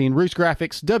 FMF Racing, Roots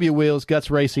Graphics, W Wheels,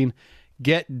 Guts Racing,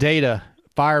 Get Data,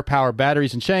 Firepower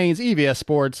Batteries and Chains, EVS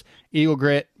Sports, Eagle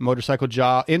Grit, Motorcycle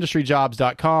Job,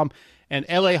 IndustryJobs.com, and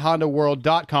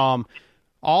LAHondaWorld.com,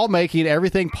 all making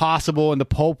everything possible in the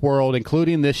pulp world,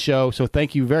 including this show. So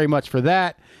thank you very much for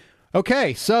that.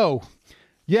 Okay, so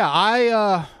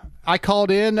I called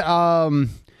in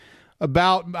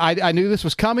about I knew this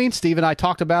was coming. Steve and I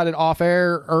talked about it off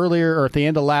air earlier or at the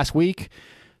end of last week.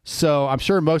 So I'm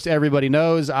sure most everybody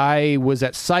knows I was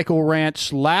at Cycle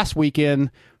Ranch last weekend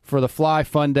for the Fly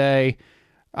Fun Day.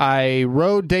 I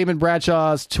rode Damon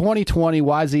Bradshaw's 2020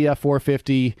 YZF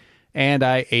 450, and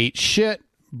I ate shit,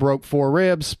 broke 4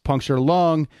 ribs, punctured a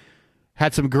lung,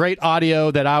 had some great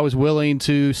audio that I was willing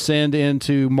to send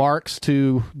into Marc's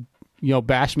to,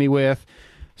 bash me with.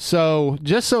 So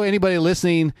just so anybody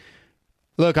listening,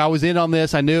 look, I was in on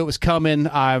this. I knew it was coming.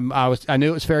 I knew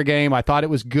it was fair game. I thought it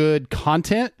was good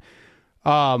content.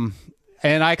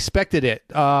 And I expected it.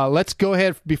 Let's go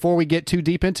ahead before we get too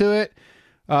deep into it.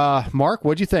 Marc,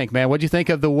 what'd you think, man? What'd you think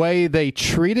of the way they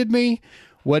treated me?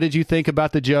 What did you think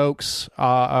about the jokes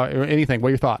or anything? What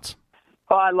are your thoughts?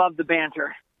 Oh, I love the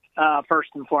banter, first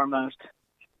and foremost.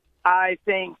 I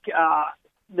think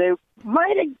they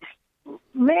might have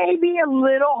maybe a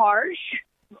little harsh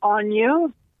on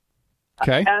you.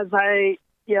 Okay. As I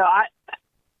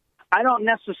don't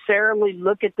necessarily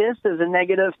look at this as a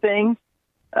negative thing.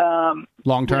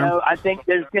 Long term, I think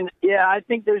there's gonna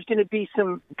be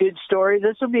some good stories.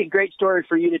 This will be a great story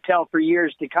for you to tell for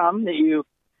years to come. That you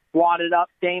wadded up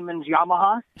Damon's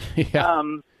Yamaha. Yeah.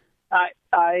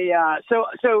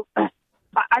 So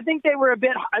I think they were a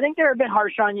bit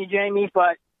harsh on you, Jamie.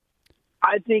 But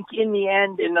I think in the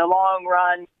end, in the long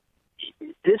run,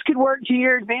 this could work to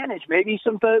your advantage. Maybe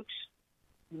some folks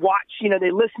watch.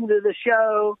 They listen to the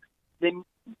show.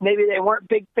 Maybe they weren't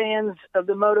big fans of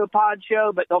the MotoPod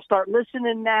show, but they'll start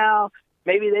listening now.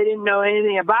 Maybe they didn't know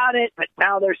anything about it, but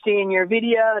now they're seeing your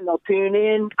video and they'll tune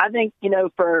in. I think,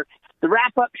 for the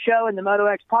wrap-up show and the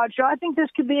MotoX Pod show, I think this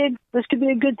could be a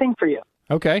good thing for you.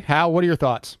 Okay. Hal, what are your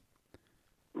thoughts?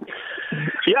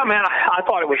 Yeah, man, I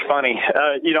thought it was funny.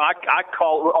 I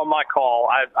called on my call.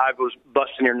 I was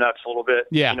busting your nuts a little bit.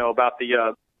 Yeah. About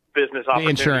the business opportunity. The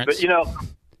insurance. But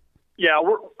yeah,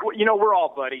 we're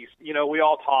all buddies. We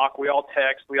all talk, we all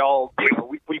text, we all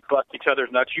we bust each other's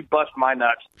nuts. You bust my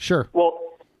nuts. Sure. Well,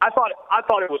 I thought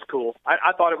it was cool.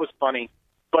 I thought it was funny,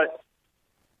 but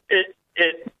it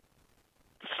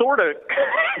sort of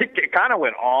it kind of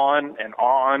went on and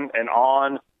on and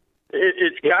on.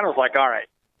 It's kind of like, all right,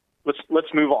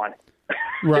 let's move on.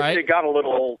 Right. It got a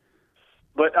little old,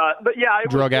 but yeah,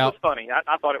 it was funny.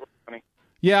 I thought it was funny.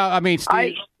 Yeah, I mean,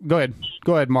 Steve, go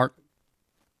ahead, Marc.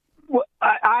 Well,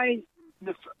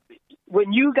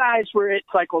 when you guys were at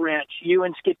Cycle Ranch, you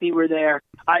and Skippy were there.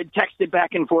 I texted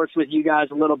back and forth with you guys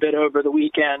a little bit over the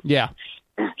weekend. Yeah.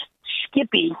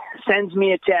 Skippy sends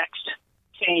me a text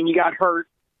saying you got hurt.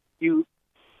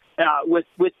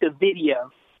 With the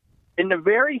video, and the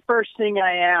very first thing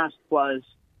I asked was,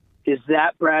 "Is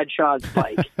that Bradshaw's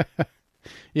bike?"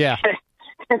 Yeah.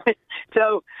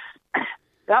 So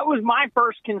that was my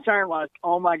first concern. Was,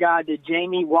 oh my God, did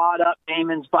Jamie wad up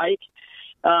Damon's bike?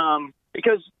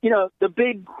 Because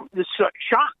the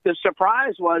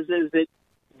surprise was that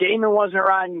Damon wasn't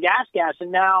riding gas,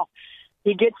 and now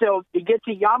he gets a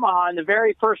Yamaha, and the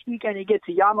very first weekend he gets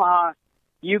a Yamaha,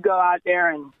 you go out there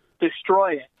and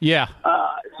destroy it. Yeah.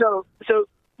 So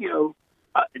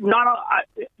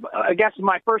I guess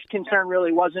my first concern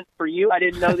really wasn't for you. I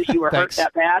didn't know that you were hurt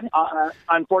that bad,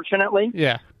 unfortunately.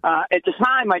 Yeah. At the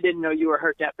time, I didn't know you were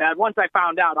hurt that bad. Once I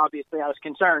found out, obviously, I was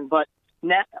concerned. But,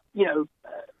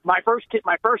 my first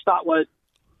thought was,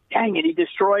 dang it, he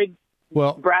destroyed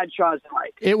Bradshaw's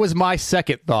bike. It was my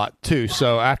second thought too.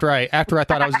 So after I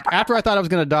thought I was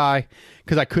going to die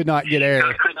because I could not get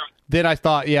air, then I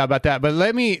thought, about that. But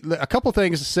a couple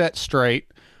things to set straight.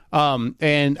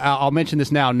 And I'll mention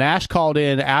this now. Nash called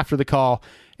in after the call,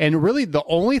 and really the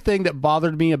only thing that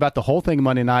bothered me about the whole thing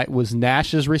Monday night was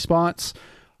Nash's response.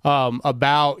 Basically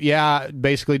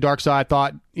Darkside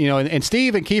thought, and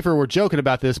Steve and Keefer were joking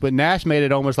about this, but Nash made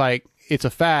it almost like it's a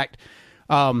fact.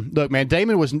 Look, man,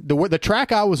 Damon was the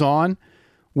track I was on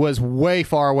was way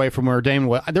far away from where Damon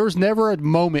was. There was never a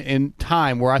moment in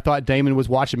time where I thought Damon was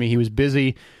watching me. He was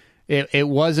busy. It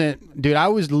wasn't, dude, I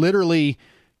was literally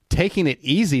taking it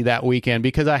easy that weekend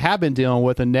because I have been dealing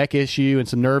with a neck issue and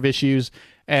some nerve issues.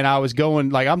 And I was going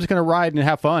like, I'm just going to ride and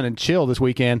have fun and chill this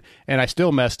weekend. And I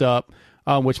still messed up,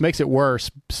 which makes it worse.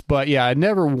 But yeah, I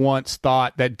never once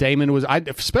thought that Damon was,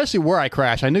 especially where I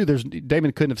crashed. I knew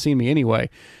Damon couldn't have seen me anyway.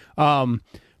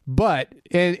 But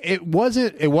it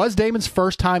was Damon's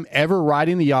first time ever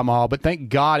riding the Yamaha, but thank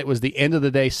God it was the end of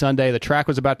the day Sunday. The track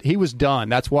was he was done.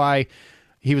 That's why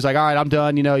he was like, all right, I'm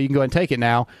done. You can go ahead and take it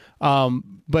now.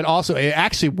 But also it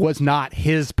actually was not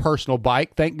his personal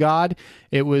bike. Thank God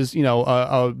it was, a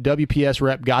WPS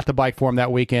rep got the bike for him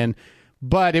that weekend,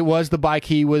 but it was the bike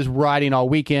he was riding all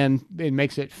weekend. It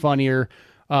makes it funnier.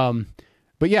 But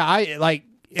yeah,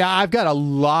 I've got a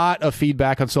lot of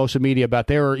feedback on social media about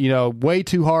they were, way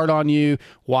too hard on you.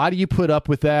 Why do you put up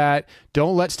with that?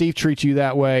 Don't let Steve treat you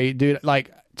that way, dude.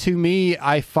 To me,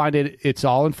 I find it's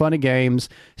all in fun and games.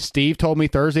 Steve told me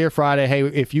Thursday or Friday, hey,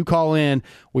 if you call in,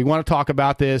 we want to talk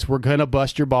about this. We're going to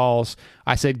bust your balls.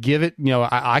 I said, give it,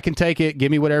 I can take it.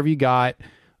 Give me whatever you got.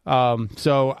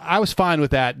 So I was fine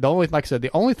with that. Like I said,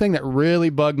 the only thing that really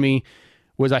bugged me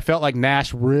was I felt like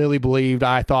Nash really believed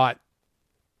I thought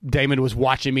Damon was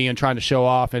watching me and trying to show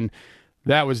off, and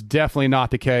that was definitely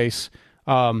not the case.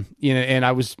 And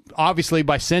I was obviously,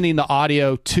 by sending the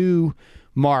audio to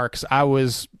Marc's, I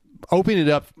was opening it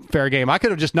up fair game. I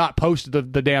could have just not posted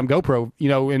the damn GoPro,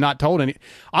 and not told any.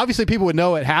 Obviously, people would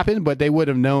know it happened, but they would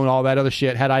have known all that other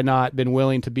shit had I not been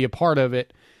willing to be a part of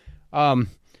it.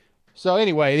 So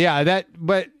anyway, yeah,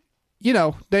 but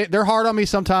they're hard on me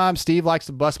sometimes. Steve likes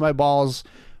to bust my balls.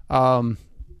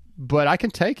 But I can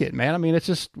take it, man. I mean, it's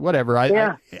just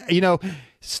whatever.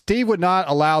 Steve would not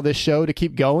allow this show to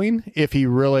keep going if he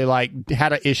really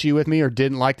had an issue with me or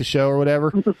didn't like the show or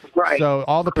whatever. Right. So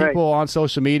all the people on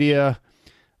social media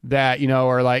that,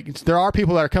 are there are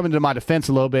people that are coming to my defense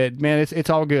a little bit, man, it's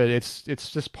all good.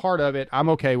 It's just part of it. I'm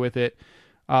okay with it.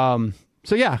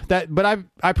 So yeah, but I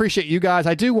appreciate you guys.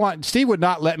 Steve would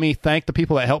not let me thank the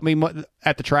people that helped me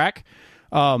at the track.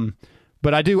 But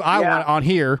want on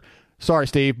here. Sorry,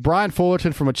 Steve. Brian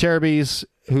Fullerton from Cherubies,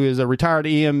 who is a retired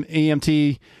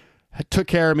EMT, took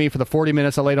care of me for the 40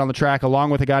 minutes I laid on the track, along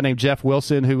with a guy named Jeff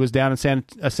Wilson, who was down in San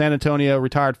Antonio,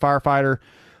 retired firefighter.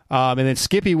 And then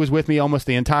Skippy was with me almost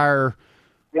the entire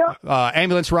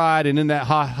ambulance ride and in that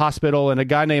hospital. And a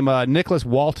guy named Nicholas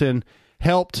Walton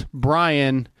helped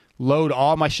Brian load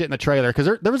all my shit in the trailer,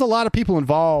 because there was a lot of people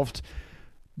involved.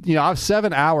 I was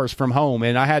 7 hours from home,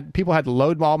 and people had to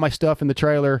load all my stuff in the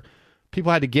trailer.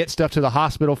 People had to get stuff to the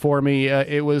hospital for me.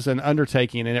 It was an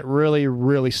undertaking, and it really,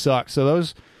 really sucked. So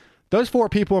those four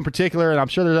people in particular, and I'm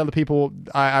sure there's other people,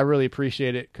 I really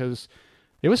appreciate it, because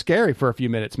it was scary for a few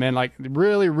minutes, man.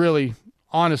 Really, really,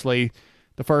 honestly,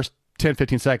 the first 10,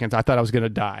 15 seconds, I thought I was going to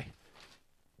die.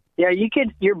 Yeah,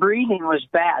 your breathing was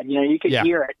bad. You could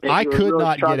hear it. I could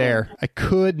not get air. I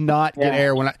could not get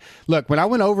air. When I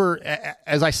went over,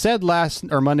 as I said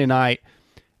Monday night,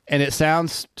 and it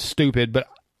sounds stupid, but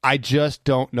I just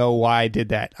don't know why I did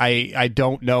that. I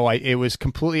don't know. It was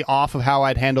completely off of how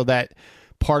I'd handled that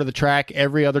part of the track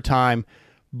every other time.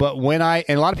 But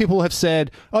and a lot of people have said,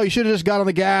 oh, you should have just got on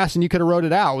the gas and you could have rode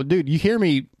it out. Well, dude, you hear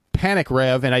me panic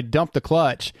rev and I dumped the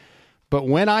clutch. But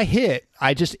when I hit,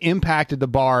 I just impacted the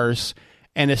bars.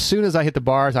 And as soon as I hit the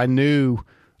bars, I knew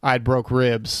I'd broke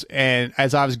ribs. And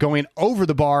as I was going over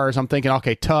the bars, I'm thinking,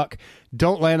 okay, tuck,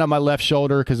 don't land on my left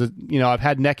shoulder, because, I've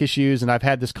had neck issues and I've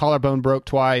had this collarbone broke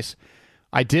twice.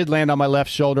 I did land on my left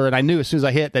shoulder, and I knew as soon as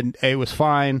I hit that it was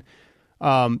fine.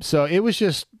 So it was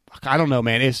just, I don't know,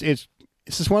 man. It's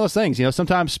just one of those things,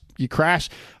 sometimes you crash.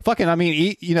 Ryan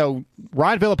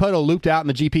Villapoto looped out in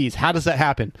the GPs. How does that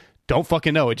happen? Don't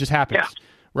fucking know. It just happens. Yeah.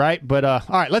 Right. But, all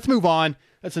right, let's move on.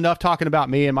 That's enough talking about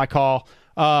me and my call.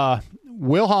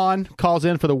 Will Hahn calls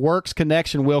in for the Works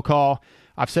Connection will call.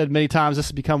 I've said many times this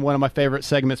has become one of my favorite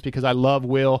segments because I love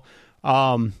Will.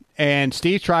 And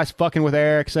Steve tries fucking with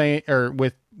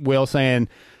with Will saying,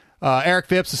 Eric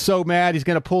Phipps is so mad he's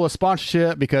going to pull a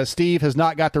sponsorship because Steve has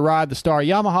not got to ride the Star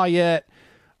Yamaha yet.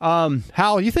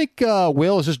 Hal, you think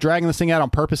Will is just dragging this thing out on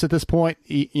purpose at this point?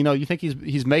 You think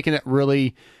he's making it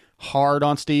really hard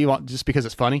on Steve just because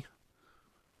it's funny?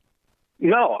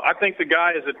 No, I think the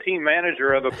guy is a team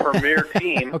manager of a premier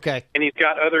team. Okay. And he's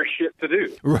got other shit to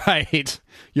do. Right.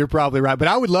 You're probably right. But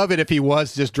I would love it if he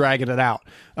was just dragging it out.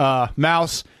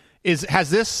 Mouse,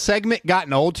 has this segment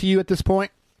gotten old to you at this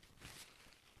point?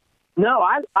 No,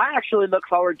 I actually look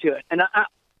forward to it. And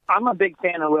I'm a big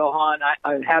fan of Will Hahn.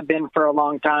 I have been for a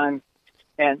long time.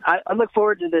 And I look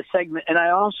forward to this segment. And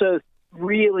I also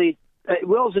really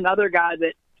Will's another guy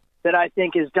that I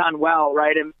think has done well,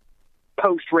 right? And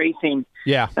post-racing.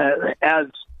 Yeah. As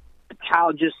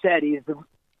Hal just said, he's the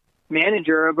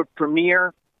manager of a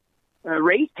premier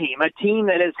race team, a team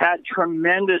that has had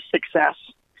tremendous success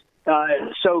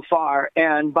so far,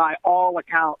 and by all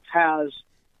accounts has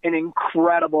an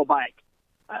incredible bike.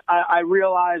 I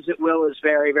realize that Will is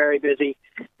very, very busy,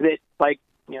 that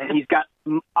he's got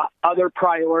other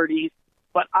priorities,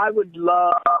 but I would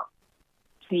love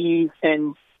Steve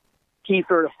and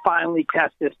Keefer to finally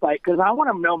test this bike because I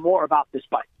want to know more about this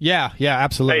bike. Yeah,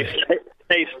 absolutely.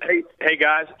 Hey,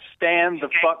 guys, stand the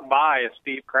fuck by if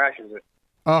Steve crashes it.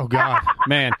 Oh, God,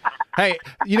 man. Hey,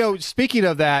 speaking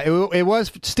of that, it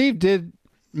was Steve did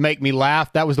make me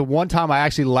laugh. That was the one time I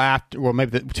actually laughed, or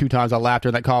maybe the two times I laughed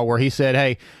during that call where he said,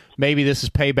 hey, maybe this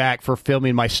is payback for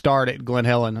filming my start at Glen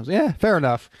Helen. I was yeah, fair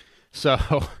enough. So,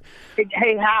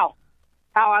 hey, Hal,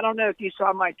 I don't know if you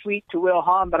saw my tweet to Will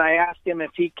Hahn, but I asked him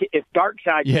if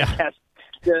Darkside could test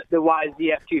the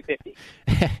YZF 250.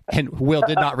 And Will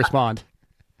did not respond.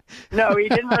 No, he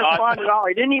didn't respond at all.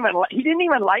 He didn't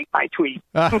even like my tweet.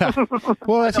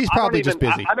 Well, he's probably just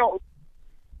busy.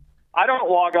 I don't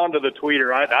log on to the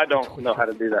tweeter. I don't know how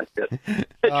to do that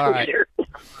shit. All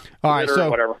right. So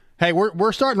whatever. Hey,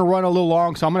 we're starting to run a little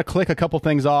long, so I'm going to click a couple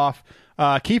things off.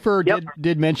 Keefer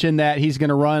did mention that he's going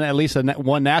to run at least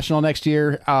one national next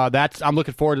year. I'm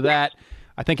looking forward to that.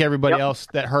 I think everybody else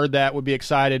that heard that would be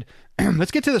excited.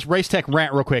 Let's get to this race tech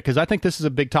rant real quick because I think this is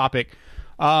a big topic.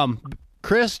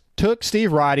 Chris took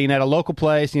Steve riding at a local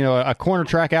place, a corner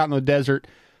track out in the desert.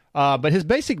 But his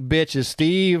basic bitch is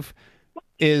Steve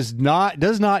does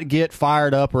not get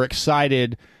fired up or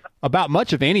excited about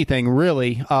much of anything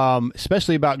really,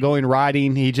 especially about going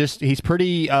riding. He's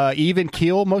pretty even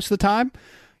keel most of the time.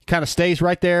 Kind of stays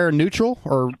right there neutral,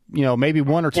 or maybe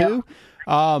one or two.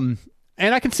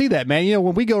 And I can see that, man.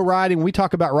 When we go riding, we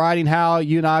talk about riding. How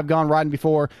you and I have gone riding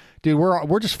before, dude.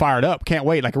 We're just fired up. Can't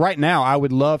wait. Like right now, I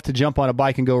would love to jump on a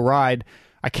bike and go ride.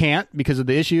 I can't because of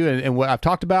the issue and what I've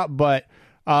talked about. But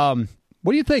what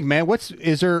do you think, man? What's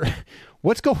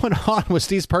going on with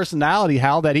Steve's personality,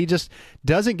 Hal, that he just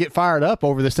doesn't get fired up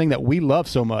over this thing that we love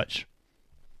so much?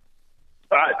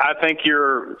 I think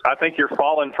you're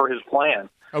falling for his plan.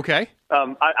 Okay.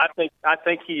 I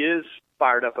think he is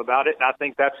fired up about it, and I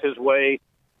think that's his way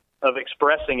of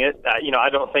expressing it. I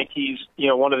don't think he's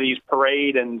one of these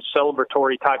parade and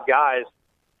celebratory type guys,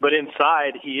 but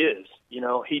inside he is.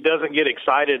 He doesn't get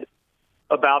excited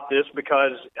about this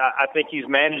because I think he's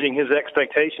managing his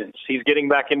expectations. He's getting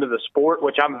back into the sport,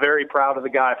 which I'm very proud of the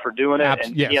guy for doing it.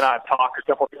 And he and I have talked a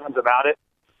couple of times about it.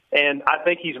 And I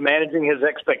think he's managing his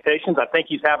expectations. I think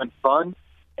he's having fun.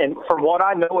 And from what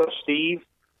I know of Steve,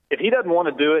 if he doesn't want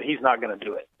to do it, he's not going to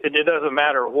do it. It doesn't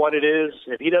matter what it is.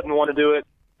 If he doesn't want to do it,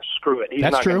 screw it. He's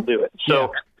not going to do it.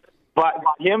 So by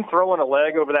him throwing a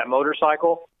leg over that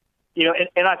motorcycle,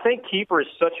 and I think Keeper is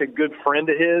such a good friend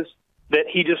of his that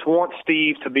he just wants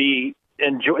Steve to he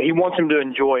wants him to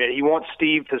enjoy it. He wants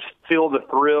Steve to feel the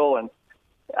thrill, and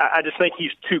I just think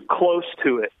he's too close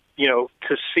to it,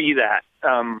 to see that.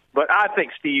 But I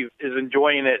think Steve is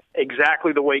enjoying it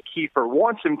exactly the way Keefer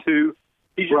wants him to.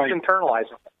 He's just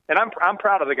internalizing it. And I'm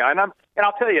proud of the guy. And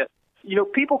I'll tell you,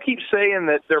 people keep saying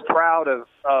that they're proud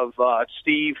of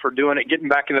Steve for doing it, getting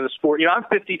back into the sport. I'm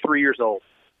 53 years old,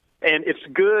 and it's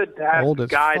good to have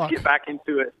guys get back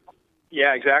into it.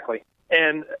 Yeah, exactly.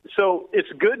 And so it's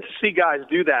good to see guys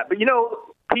do that. But,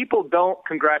 people don't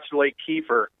congratulate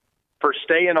Keefer for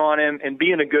staying on him and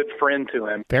being a good friend to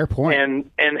him. Fair point.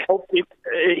 And hope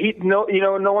no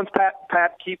one's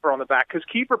pat Keefer on the back because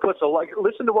Keefer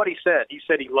listen to what he said. He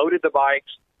said he loaded the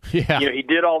bikes. Yeah. He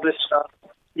did all this stuff.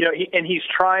 And he's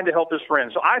trying to help his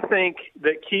friends. So I think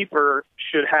that Keefer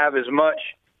should have as much,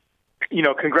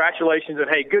 congratulations and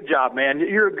hey, good job, man.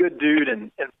 You're a good dude,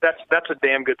 and that's a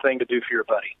damn good thing to do for your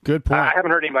buddy. Good point. I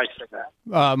haven't heard anybody say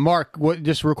that. Marc,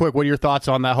 just real quick, what are your thoughts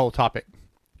on that whole topic?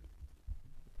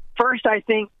 first, I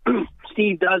think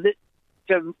Steve does it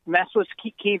to mess with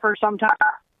Keefer sometimes.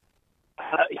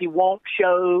 He won't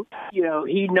show,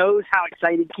 he knows how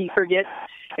excited Keefer gets,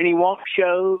 and he won't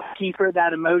show Keefer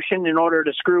that emotion in order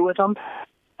to screw with him.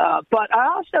 But I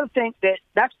also think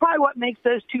that's probably what makes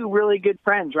those two really good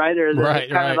friends, right? Or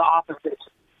kind of the opposites.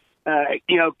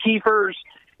 Keefer's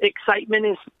excitement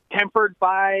is tempered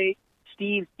by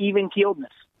Steve's even-keeledness.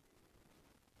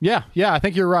 Yeah, I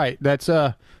think you're right. That's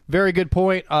a very good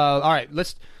point. All right,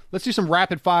 let's do some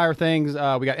rapid-fire things.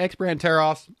 We got X-Brand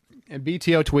tear-offs and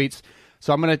BTO tweets.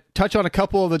 So I'm going to touch on a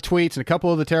couple of the tweets and a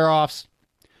couple of the tear-offs.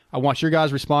 I want your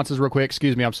guys' responses real quick.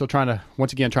 Excuse me, I'm still trying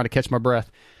to catch my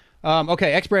breath.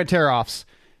 Okay, X-Brand tear-offs.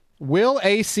 Will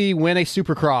AC win a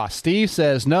Supercross? Steve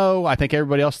says no. I think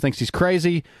everybody else thinks he's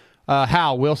crazy.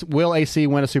 How? Will AC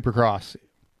win a Supercross?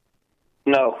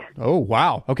 No. Oh,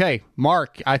 wow. Okay,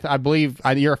 Mark, I believe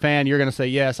you're a fan. You're going to say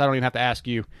yes. I don't even have to ask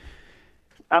you.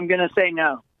 I'm going to say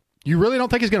no. You really don't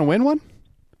think he's going to win one?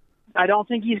 I don't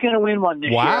think he's going to win one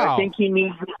this year. I think he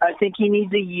needs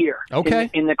a year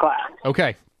in the class.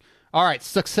 Okay. All right.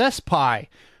 Success pie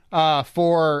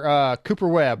for Cooper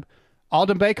Webb.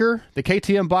 Alden Baker, the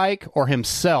KTM bike, or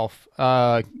himself?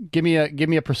 Give me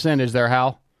a percentage there,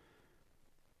 Hal.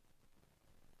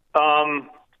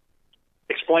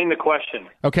 Explain the question.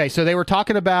 Okay, so they were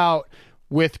talking about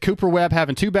with Cooper Webb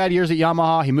having 2 bad years at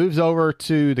Yamaha, he moves over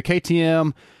to the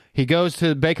KTM. He goes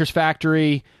to Baker's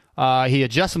factory. He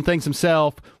adjusts some things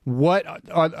himself. What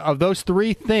of those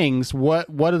 3 things?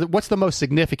 What's the most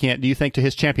significant, do you think, to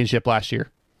his championship last year?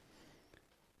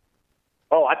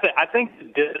 Oh, I think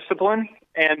the discipline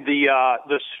and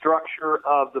the structure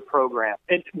of the program,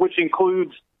 which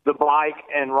includes the bike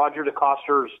and Roger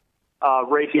DeCoster's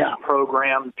racing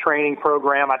program, training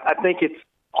program. I think it's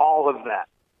all of that.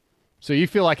 So you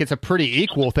feel like it's a pretty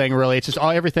equal thing, really? It's just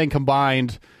everything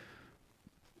combined.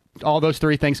 All those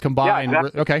 3 things combined. Yeah,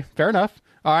 exactly. Okay, fair enough.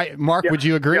 All right, Mark, would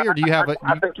you agree, or do you have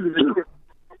I think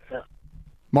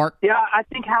Mark? Yeah, I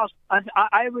think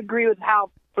I would agree with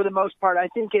Hal for the most part. I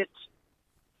think it's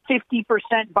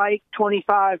 50% bike,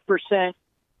 25%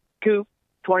 Coop,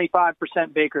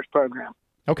 25% Baker's program.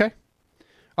 Okay.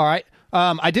 All right.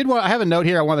 I have a note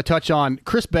here I want to touch on.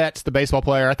 Chris Betts, the baseball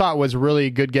player, I thought was a really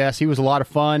good guest. He was a lot of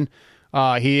fun.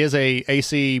 He is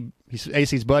he's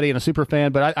AC's buddy and a super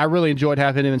fan, but I really enjoyed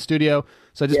having him in studio.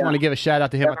 So I just want to give a shout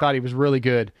out to him. I thought he was really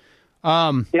good.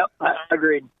 Yep, I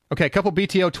agreed. Okay, a couple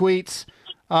BTO tweets.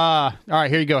 All right,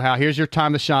 here you go, Hal. Here's your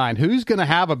time to shine. Who's going to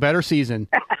have a better season,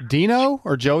 Dino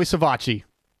or Joey Savatgy?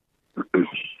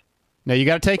 Now you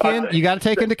got to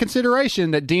take into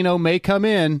consideration that Dino may come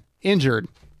in injured.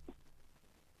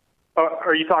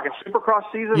 Are you talking Supercross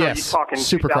season? Yes, or are you talking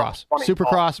Supercross.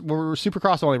 Supercross. We're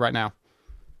Supercross only right now.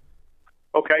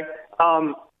 Okay.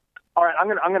 All right. I'm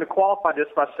going to qualify this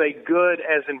by say good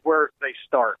as in where they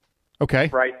start. Okay.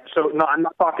 Right. So no, I'm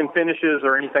not talking finishes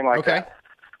or anything like that.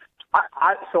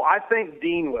 So I think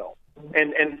Dean will,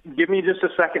 and give me just a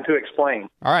second to explain.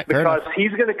 All right. Because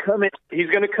he's going to come in. He's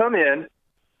going to come in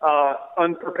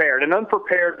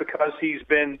unprepared because he's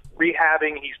been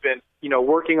rehabbing. He's been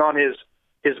working on his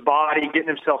body, getting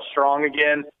himself strong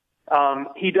again.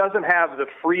 He doesn't have the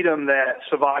freedom that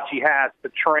Savatgy has to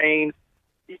train,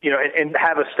 and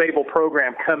have a stable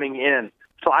program coming in.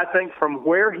 So I think from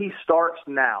where he starts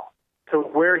now to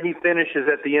where he finishes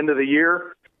at the end of the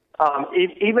year,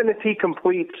 even if he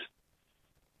completes,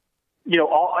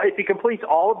 if he completes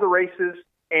all of the races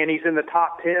and he's in the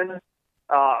top 10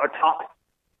 or top,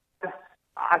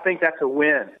 I think that's a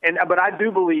win. But I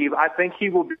do believe, I think he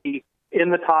will be in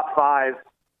the top 5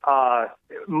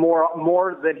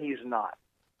 more than he's not.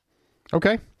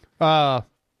 Okay. All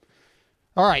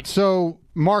right. So,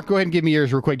 Mark, go ahead and give me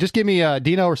yours real quick. Just give me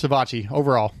Dino or Savatgy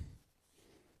overall.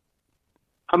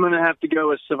 I'm going to have to go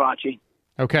with Savatgy.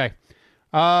 Okay.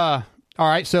 All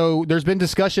right. So there's been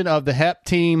discussion of the HEP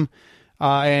team,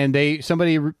 and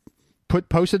somebody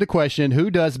posted the question: who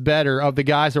does better of the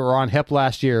guys that were on HEP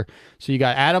last year? So you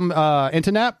got Adam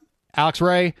Intonap, Alex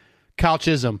Ray, Kyle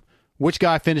Chisholm. Which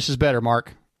guy finishes better,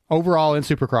 Mark, overall in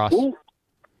Supercross?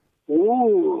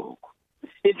 Ooh.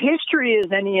 If history is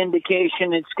any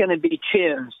indication, it's going to be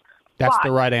Chiz. That's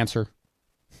the right answer.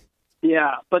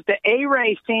 Yeah, but the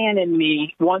A-Ray fan in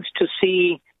me wants to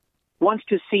see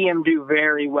him do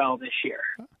very well this year.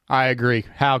 I agree.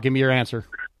 Hal, give me your answer.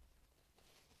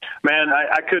 Man,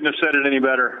 I couldn't have said it any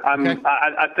better.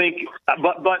 I think,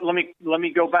 but let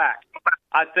me go back.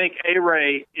 I think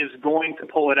A-Ray is going to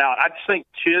pull it out. I just think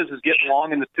Chiz is getting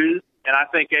long in the tooth, and I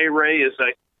think A-Ray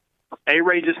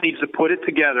just needs to put it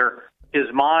together. His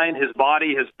mind, his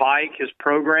body, his bike, his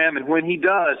program, and when he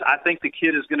does, I think the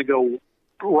kid is going to go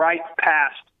right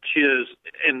past Chiz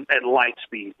at light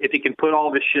speed if he can put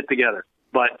all this shit together.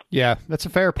 But yeah, that's a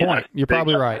fair point. You're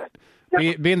probably right.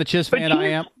 Being the Chiz fan I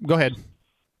am. Go ahead.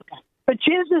 But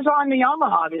Chiz is on the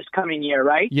Yamaha this coming year,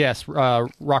 right? Yes,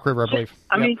 Rock River, I believe.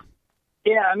 I mean,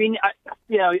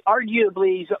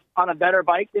 arguably he's on a better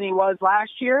bike than he was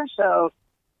last year. So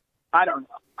I don't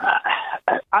know.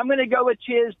 I'm going to go with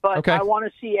Chiz, but okay. I want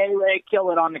to see A-Ray kill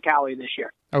it on the Cali this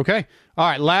year. Okay. All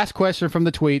right. Last question from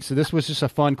the tweets. So this was just a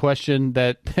fun question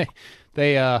that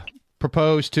they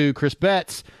proposed to Chris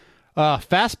Betts.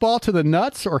 Fastball to the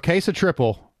nuts or case of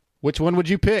triple? Which one would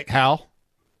you pick, Hal?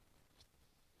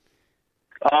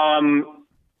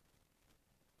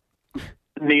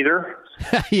 Neither.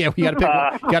 Yeah, we got to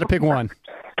pick. Got to pick one.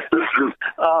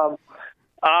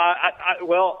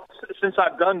 Well, since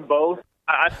I've done both,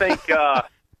 I think,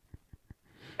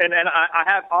 and I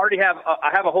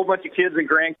have a whole bunch of kids and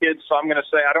grandkids, so I'm going to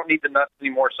say I don't need the nuts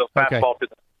anymore. So fastball to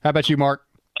them. How about you, Mark?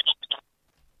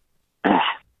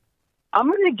 I'm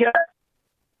going to go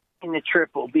in the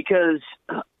triple because,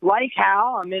 like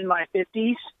Hal, I'm in my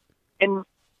 50s, and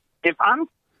if I'm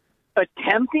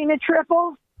attempting a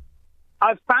triple,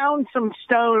 I've found some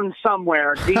stones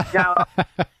somewhere deep down,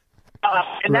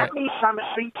 and that means I'm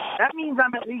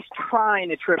at least trying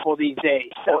to triple these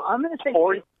days. So I'm going to say,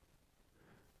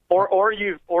 or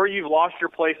you've lost your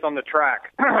place on the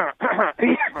track.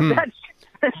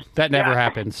 That never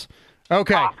happens.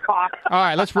 Okay. All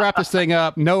right, let's wrap this thing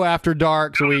up. No after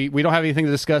dark, so we don't have anything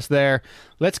to discuss there.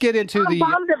 Let's get into I'm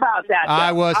bummed about that, though.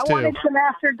 I was too. I wanted some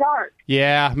after dark.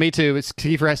 Yeah, me too.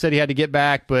 Keefer said he had to get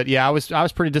back, but yeah, I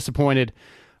was pretty disappointed.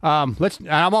 I'm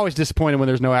always disappointed when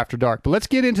there's no after dark. But let's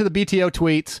get into the BTO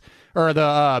tweets or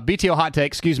the BTO hot take.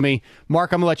 Excuse me,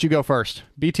 Mark. I'm gonna let you go first.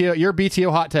 Your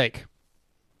BTO hot take.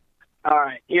 All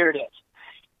right, here it is.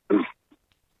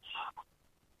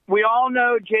 We all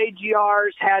know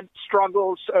JGR's had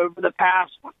struggles over the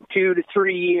past 2 to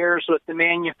 3 years with the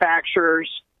manufacturers.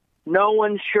 No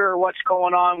one's sure what's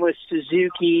going on with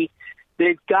Suzuki.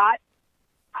 They've got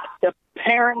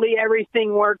apparently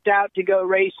everything worked out to go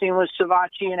racing with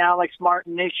Savatgy and Alex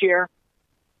Martin this year.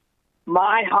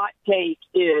 My hot take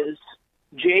is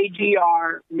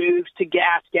JGR moves to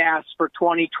gas for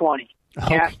 2020.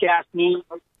 Okay. Gas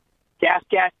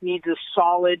needs a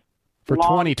solid for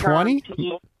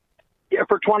 2020. Yeah,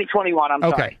 for 2021, I'm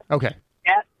sorry. Okay.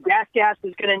 Gas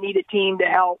is going to need a team to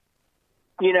help,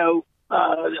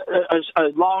 a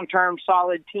long-term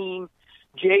solid team.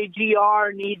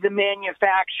 JGR needs a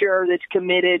manufacturer that's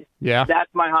committed. Yeah.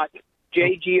 That's my hot.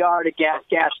 JGR to gas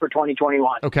for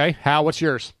 2021. Okay. Hal, what's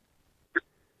yours?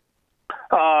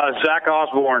 Zach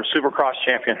Osborne, Supercross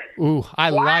champion. Ooh,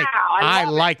 I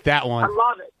like that one. I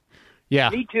love it. Yeah.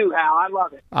 Me too, Hal. I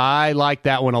love it. I like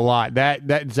that one a lot.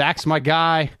 That Zach's my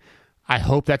guy. I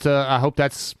hope that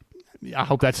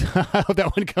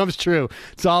one comes true.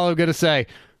 That's all I'm gonna say.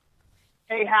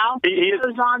 Hey, Hal, it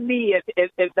goes on me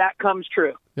if that comes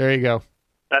true. There you go.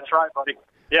 That's right, buddy.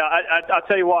 Yeah, I'll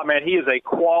tell you what, man. He is a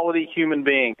quality human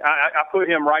being. I put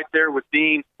him right there with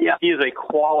Dean. Yeah, he is a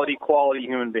quality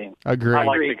human being. Agreed. I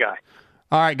like the guy.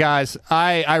 All right, guys.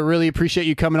 I really appreciate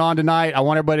you coming on tonight. I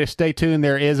want everybody to stay tuned.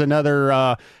 There is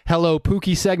another Hello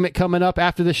Pookie segment coming up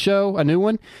after the show, a new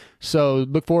one. So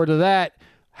look forward to that.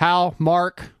 Hal,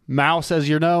 Mark, Mouse, as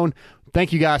you're known,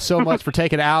 thank you guys so much for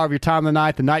taking an hour of your time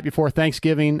tonight, the night before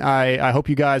Thanksgiving. I hope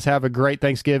you guys have a great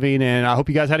Thanksgiving, and I hope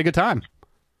you guys had a good time.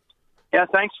 Yeah,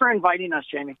 thanks for inviting us,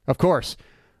 Jamie. Of course.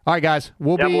 All right, guys.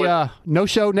 We'll be no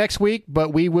show next week,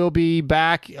 but we will be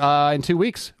back in 2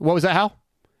 weeks. What was that, Hal?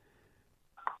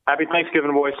 Happy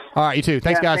Thanksgiving, boys. All right, you too.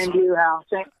 Thanks, guys. Same to you, Hal.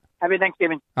 Happy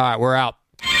Thanksgiving. All right, we're out.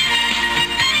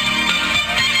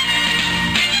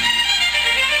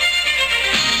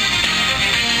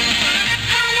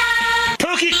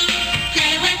 Pookie!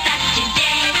 Play with us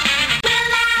today. We'll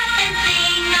laugh and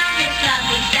sing on this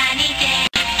lovely sunny day.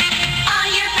 All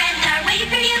your friends are waiting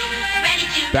for you, ready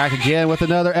to... Back again with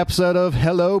another episode of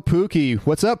Hello Pookie.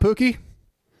 What's up, Pookie?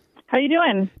 How you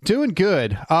doing? Doing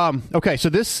good. Okay, so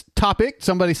this topic,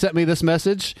 somebody sent me this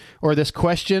message or this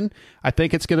question. I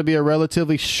think it's going to be a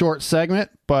relatively short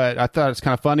segment, but I thought it's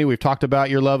kind of funny. We've talked about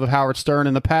your love of Howard Stern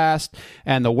in the past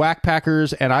and the Whack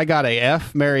Packers, and I got a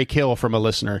F, marry, kill from a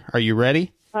listener. Are you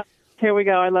ready? Here we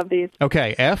go. I love these.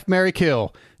 Okay, F, marry,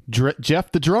 kill.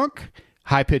 Jeff the drunk,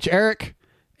 High Pitch Eric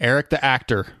the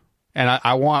actor. And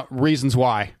I want reasons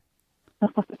why.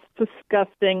 It's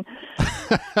disgusting.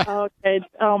 Okay.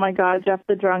 Oh my God. Jeff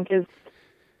the drunk is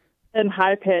in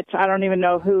High Pitch. I don't even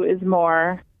know who is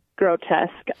more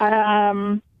grotesque.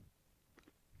 Oh,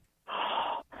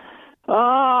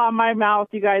 my mouth,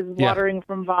 you guys, is watering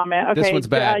from vomit. Okay. This one's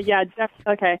bad. Yeah, Jeff.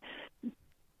 Okay.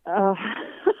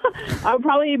 I would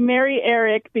probably marry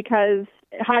Eric because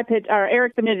high pitch, or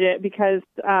Eric the midget, because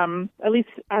at least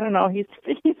I don't know, he's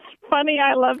funny.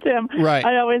 I loved him. Right.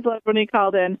 I always loved when he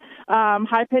called in.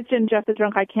 High pitch and Jeff the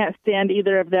drunk, I can't stand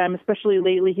either of them. Especially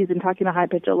lately, he's been talking to high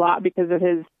pitch a lot because of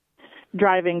his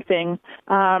driving thing.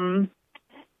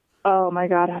 Oh my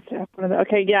God, I have to F one of them.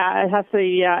 Okay, yeah, it has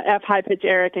to F high pitch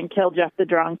Eric and kill Jeff the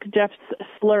drunk. Jeff's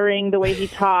slurring the way he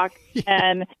talks,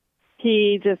 and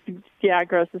he just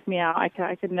grosses me out.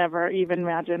 I could never even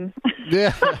imagine.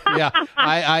 Yeah.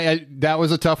 I that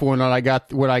was a tough one when I got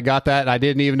that. I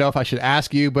didn't even know if I should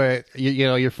ask you, but you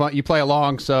know, you're fun. You play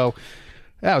along, so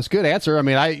that was a good answer. I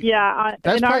mean,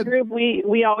 in our group,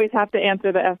 we always have to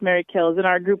answer the F, Mary kills. In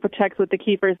our group of texts with the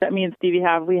Keefers that me and Stevie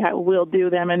have, we'll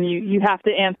do them, and you have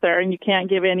to answer, and you can't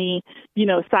give any,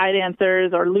 side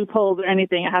answers or loopholes or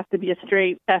anything. It has to be a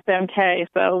straight FMK.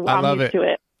 So I'm used to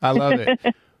it. I love it.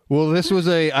 Well,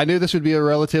 I knew this would be a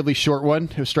relatively short one.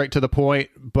 It was straight to the point,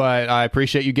 but I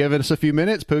appreciate you giving us a few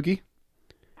minutes, Pookie.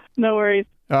 No worries.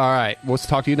 All right. We'll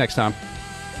talk to you next time.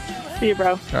 See you,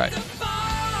 bro. All right.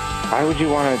 Why would you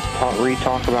want to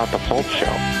re-talk about the Pulp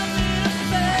show?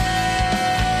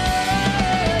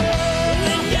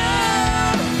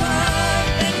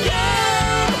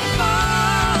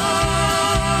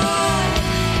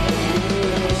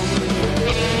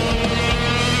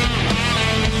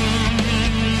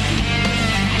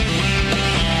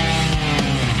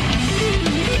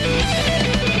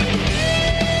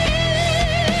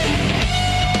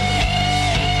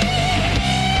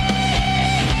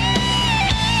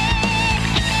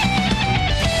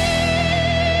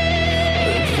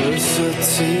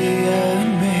 Adversity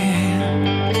and